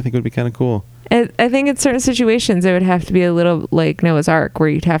animals I think would be kind of cool. I think in certain situations it would have to be a little like Noah's Ark where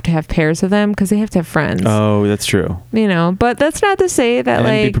you'd have to have pairs of them because they have to have friends. Oh, that's true. You know, but that's not to say that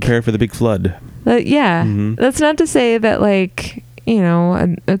and be prepared for the big flood. That's not to say that like, you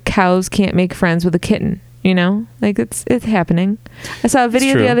know, cows can't make friends with a kitten, you know? Like it's happening. I saw a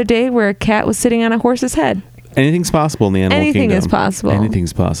video the other day where a cat was sitting on a horse's head. Anything's possible in the animal kingdom. Anything is possible.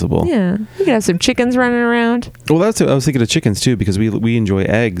 Anything's possible. Yeah. You could have some chickens running around. Well, I was thinking of chickens too because we enjoy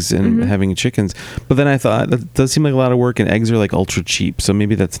eggs and having chickens. But then I thought that does seem like a lot of work and eggs are like ultra cheap. So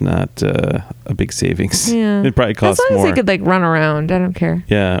maybe that's not a big savings. Yeah. It probably costs more. As long as they could like run around. I don't care.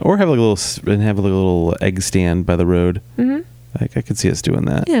 Yeah. Or have a little egg stand by the road. Mm-hmm. Like I could see us doing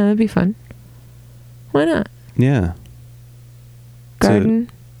that. Yeah, that'd be fun. Why not? Yeah. Garden.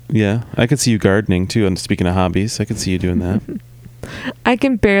 Yeah, I could see you gardening too. And speaking of hobbies, I could see you doing that. I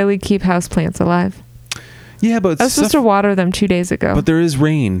can barely keep houseplants alive. Yeah, but I was supposed to water them 2 days ago. But there is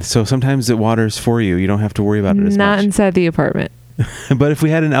rain, so sometimes it waters for you. You don't have to worry about it as much. Not inside the apartment. But if we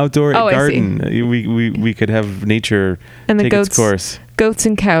had an outdoor garden, we could have nature and take its course. Goats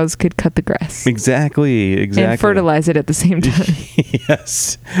and cows could cut the grass. Exactly. And fertilize it at the same time.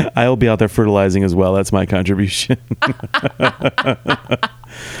 Yes. I'll be out there fertilizing as well. That's my contribution.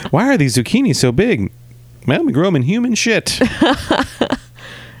 Why are these zucchini so big? Well, we grow them in human shit.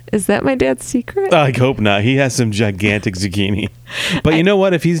 Is that my dad's secret? I hope not. He has some gigantic zucchini. But you know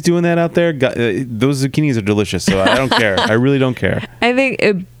what? If he's doing that out there, those zucchinis are delicious. So I don't care. I really don't care. I think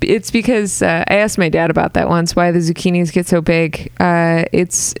it's because I asked my dad about that once, why the zucchinis get so big.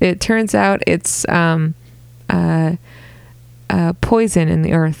 It turns out it's poison in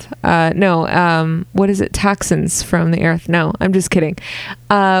the earth. What is it? Toxins from the earth. No, I'm just kidding.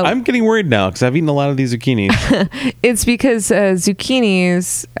 I'm getting worried now because I've eaten a lot of these zucchinis. It's because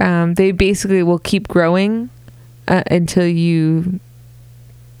zucchinis, they basically will keep growing until you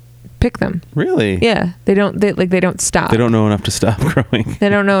pick them. Really? Yeah. They don't stop. They don't know enough to stop growing. They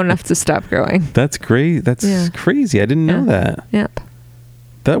don't know enough to stop growing. That's great. That's crazy. I didn't know that. Yep.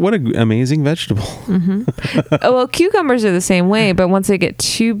 What an amazing vegetable. Mm-hmm. Well, cucumbers are the same way, but once they get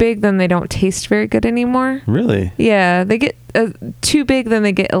too big, then they don't taste very good anymore. Really? Yeah, they get too big, then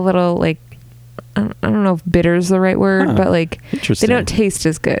they get a little like, I don't know if bitter is the right word, but like they don't taste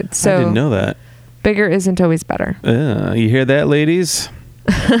as good. So I didn't know that. Bigger isn't always better. You hear that, ladies?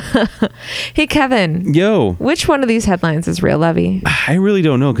 Hey, Kevin. Yo. Which one of these headlines is real, Levy? I really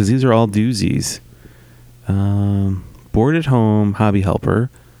don't know because these are all doozies. Bored at home, hobby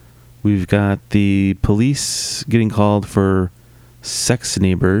helper. We've got the police getting called for sex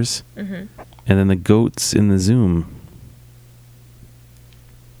neighbors. And then the goats in the Zoom.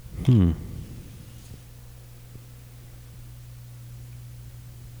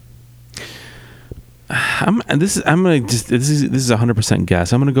 This is 100%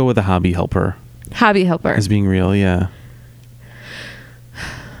 guess. I'm gonna go with a hobby helper. Hobby helper as being real, yeah.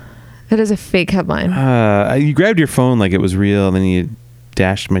 That is a fake headline. You grabbed your phone like it was real, and then you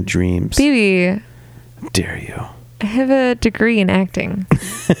dashed my dreams. Baby, how dare you? I have a degree in acting.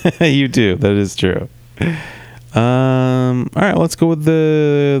 You do. That is true. All right, let's go with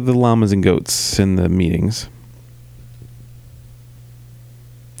the llamas and goats in the meetings.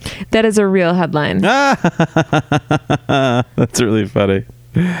 That is a real headline. That's really funny.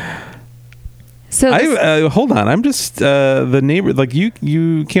 So hold on. I'm just the neighbor. Like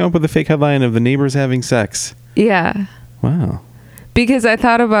you came up with a fake headline of the neighbors having sex. Yeah. Wow. Because I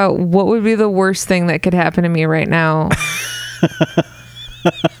thought about what would be the worst thing that could happen to me right now.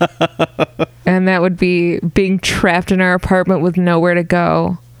 And that would be being trapped in our apartment with nowhere to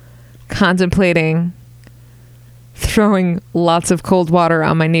go, contemplating throwing lots of cold water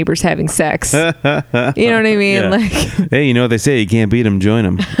on my neighbors having sex. You know what I mean? Yeah. Like, hey, you know what they say? You can't beat them, join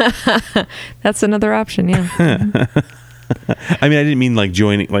them. That's another option. Yeah. I mean, I didn't mean like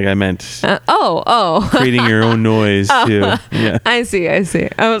joining. Like I meant creating your own noise too. Yeah. I see. I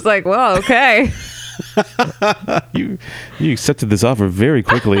was like, well, okay. You accepted this offer very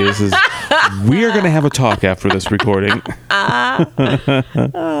quickly. We are going to have a talk after this recording.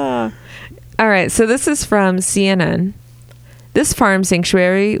 All right, so this is from CNN. This farm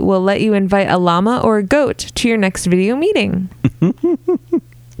sanctuary will let you invite a llama or a goat to your next video meeting.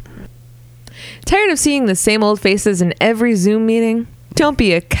 Tired of seeing the same old faces in every Zoom meeting? Don't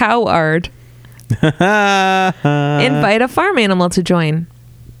be a coward. Invite a farm animal to join.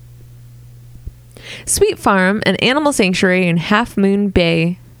 Sweet Farm, an animal sanctuary in Half Moon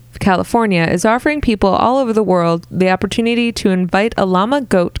Bay, California, is offering people all over the world the opportunity to invite a llama,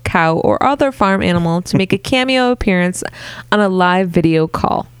 goat, cow, or other farm animal to make a cameo appearance on a live video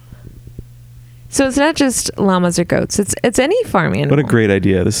call. So it's not just llamas or goats, it's any farm animal. What a great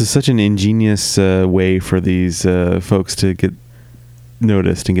idea. This is such an ingenious way for these folks to get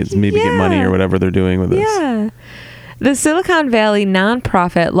noticed and get money or whatever they're doing with this. Yeah. The Silicon Valley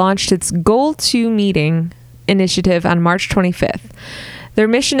nonprofit launched its Goal 2 Meeting initiative on March 25th. Their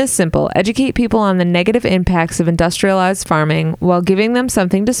mission is simple: educate people on the negative impacts of industrialized farming while giving them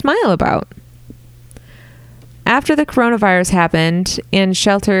something to smile about. After the coronavirus happened and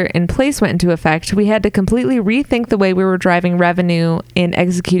shelter in place went into effect, we had to completely rethink the way we were driving revenue and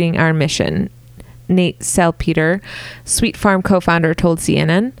executing our mission, Nate Salpeter, Sweet Farm co-founder, told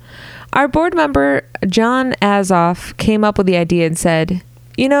CNN. Our board member, John Azoff, came up with the idea and said,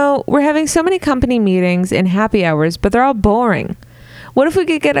 we're having so many company meetings and happy hours, but they're all boring. What if we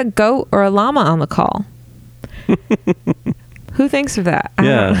could get a goat or a llama on the call? Who thinks of that?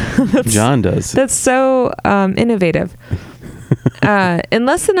 John does. That's so innovative. In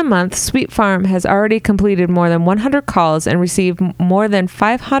less than a month, Sweet Farm has already completed more than 100 calls and received more than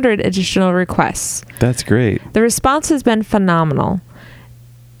 500 additional requests. That's great. The response has been phenomenal.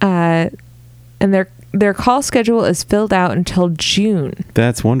 And their call schedule is filled out until June.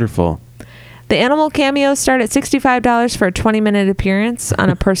 That's wonderful. The animal cameos start at $65 for a 20-minute appearance on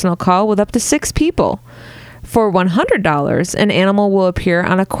a personal call with up to 6 people. For $100, an animal will appear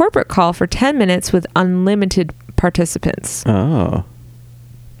on a corporate call for 10 minutes with unlimited participants. Oh.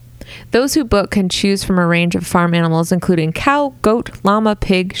 Those who book can choose from a range of farm animals, including cow, goat, llama,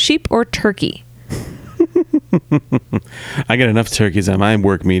 pig, sheep, or turkey. I got enough turkeys on my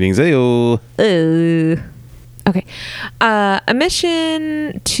work meetings. Ayo. Okay. A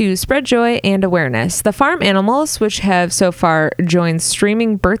mission to spread joy and awareness. The farm animals, which have so far joined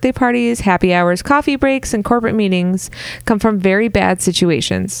streaming birthday parties, happy hours, coffee breaks, and corporate meetings, come from very bad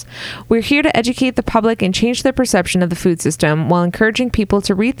situations. We're here to educate the public and change their perception of the food system while encouraging people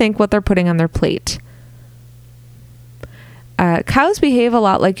to rethink what they're putting on their plate. Cows behave a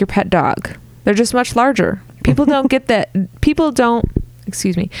lot like your pet dog. They're just much larger. People don't get that. They're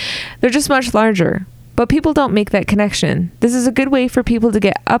just much larger. But people don't make that connection. This is a good way for people to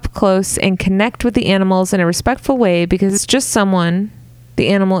get up close and connect with the animals in a respectful way because it's just someone the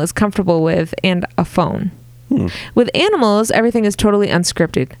animal is comfortable with and a phone. With animals, everything is totally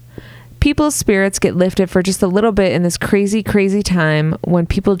unscripted. People's spirits get lifted for just a little bit in this crazy, crazy time when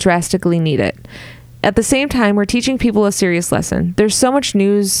people drastically need it. at the same time, we're teaching people a serious lesson. There's so much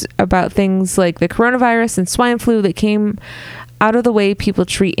news about things like the coronavirus and swine flu that came out of the way people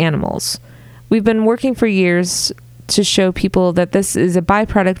treat animals. We've been working for years to show people that this is a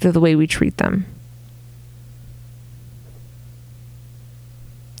byproduct of the way we treat them.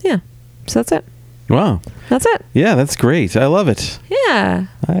 Yeah. So that's it. Wow. That's it. Yeah, that's great. I love it. Yeah.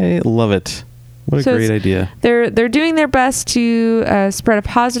 I love it. What a great idea. They're doing their best to spread a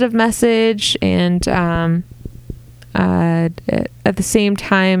positive message and at the same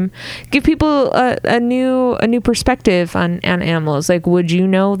time give people a new perspective on animals. Like, would you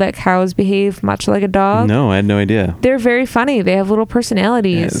know that cows behave much like a dog? No, I had no idea. They're very funny. They have little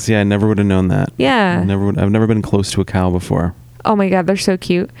personalities. Yeah, I never would have known that. Yeah. I've never been close to a cow before. Oh my God, they're so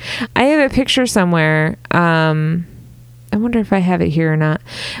cute. I have a picture somewhere. I wonder if I have it here or not.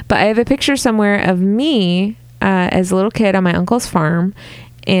 But I have a picture somewhere of me as a little kid on my uncle's farm.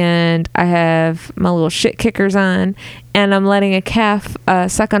 And I have my little shit kickers on. And I'm letting a calf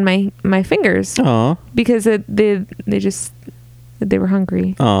suck on my fingers. Aww. Because they were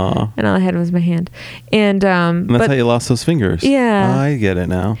hungry. Aww. And all I had was my hand. And that's how you lost those fingers. Yeah. I get it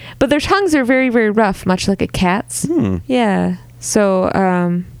now. But their tongues are very, very rough, much like a cat's. Yeah. So,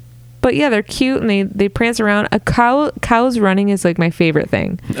 but yeah, they're cute and they prance around. Cows running is like my favorite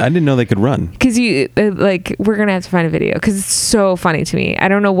thing. I didn't know they could run. Because we're going to have to find a video because it's so funny to me. I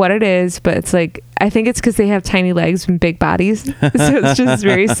don't know what it is, but it's like, I think it's because they have tiny legs and big bodies. So it's just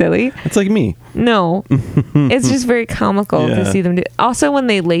very silly. It's like me. No, it's just very comical to see them do. Also, when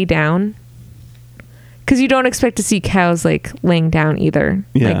they lay down, because you don't expect to see cows like laying down either,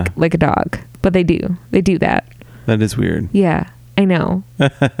 like a dog, but they do. They do that. That is weird. Yeah, I know.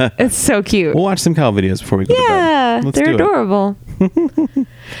 It's so cute. We'll watch some cow videos before we go to bed. Yeah, they're adorable.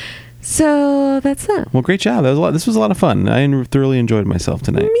 So that's that. Well, great job. This was a lot of fun. I thoroughly enjoyed myself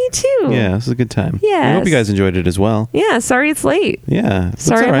tonight. Me too. Yeah, this was a good time. Yeah. I hope you guys enjoyed it as well. Yeah, sorry it's late. Yeah.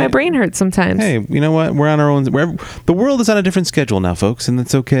 Sorry my brain hurts sometimes. Hey, you know what? We're on our own. The world is on a different schedule now, folks, and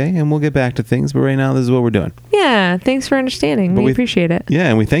that's okay. And we'll get back to things. But right now, this is what we're doing. Yeah. Thanks for understanding. We appreciate it. Yeah,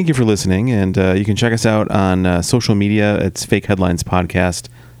 and we thank you for listening. And you can check us out on social media. It's Fake Headlines Podcast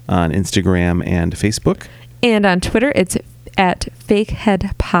on Instagram and Facebook. And on Twitter, it's at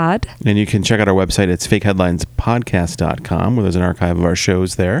FakeHeadPod. And you can check out our website. It's fakeheadlinespodcast.com, where there's an archive of our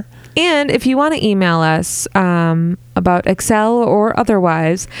shows there. And if you want to email us about Excel or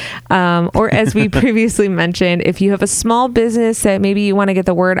otherwise, or as we previously mentioned, if you have a small business that maybe you want to get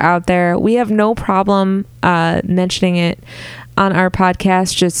the word out there, we have no problem mentioning it on our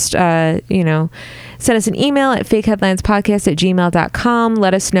podcast. Just, send us an email at fakeheadlinespodcast@gmail.com.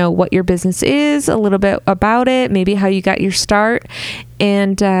 Let us know what your business is, a little bit about it, maybe how you got your start.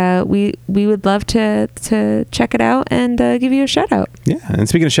 And we would love to check it out and give you a shout out. Yeah. And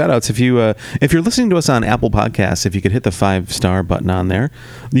speaking of shout outs, if you're listening to us on Apple Podcasts, if you could hit the 5-star button on there,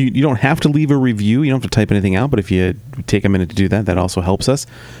 you don't have to leave a review. You don't have to type anything out, but if you take a minute to do that, that also helps us.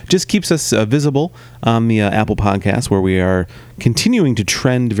 Just keeps us visible on the Apple Podcasts, where we are continuing to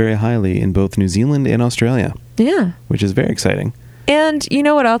trend very highly in both New Zealand and Australia. Yeah. Which is very exciting. And you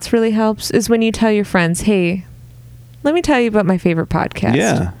know what else really helps is when you tell your friends, hey, let me tell you about my favorite podcast.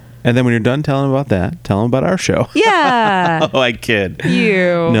 Yeah. And then when you're done telling them about that, tell them about our show. Yeah. Oh, I kid.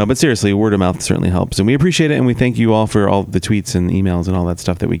 You. No, but seriously, word of mouth certainly helps. And we appreciate it. And we thank you all for all the tweets and emails and all that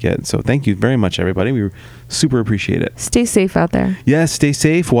stuff that we get. So thank you very much, everybody. We super appreciate it. Stay safe out there. Yes, stay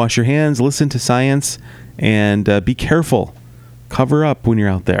safe. Wash your hands. Listen to science. And be careful. Cover up when you're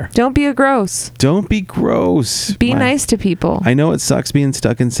out there. Don't be a gross. Don't be gross. Be nice to people. I know it sucks being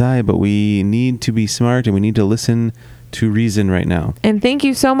stuck inside, but we need to be smart and we need to listen to reason right now. And thank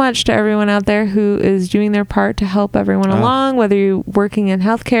you so much to everyone out there who is doing their part to help everyone along, whether you're working in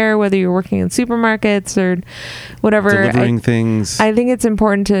healthcare, whether you're working in supermarkets or whatever. Delivering things. I think it's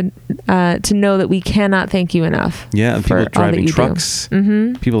important to know that we cannot thank you enough. Yeah, and people driving trucks.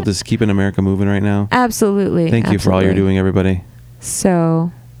 Mm-hmm. People just keeping America moving right now. Absolutely. Thank you for all you're doing, everybody.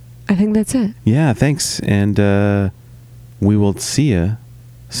 So, I think that's it. Yeah, thanks. And we will see you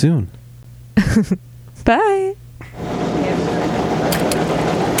soon. Bye.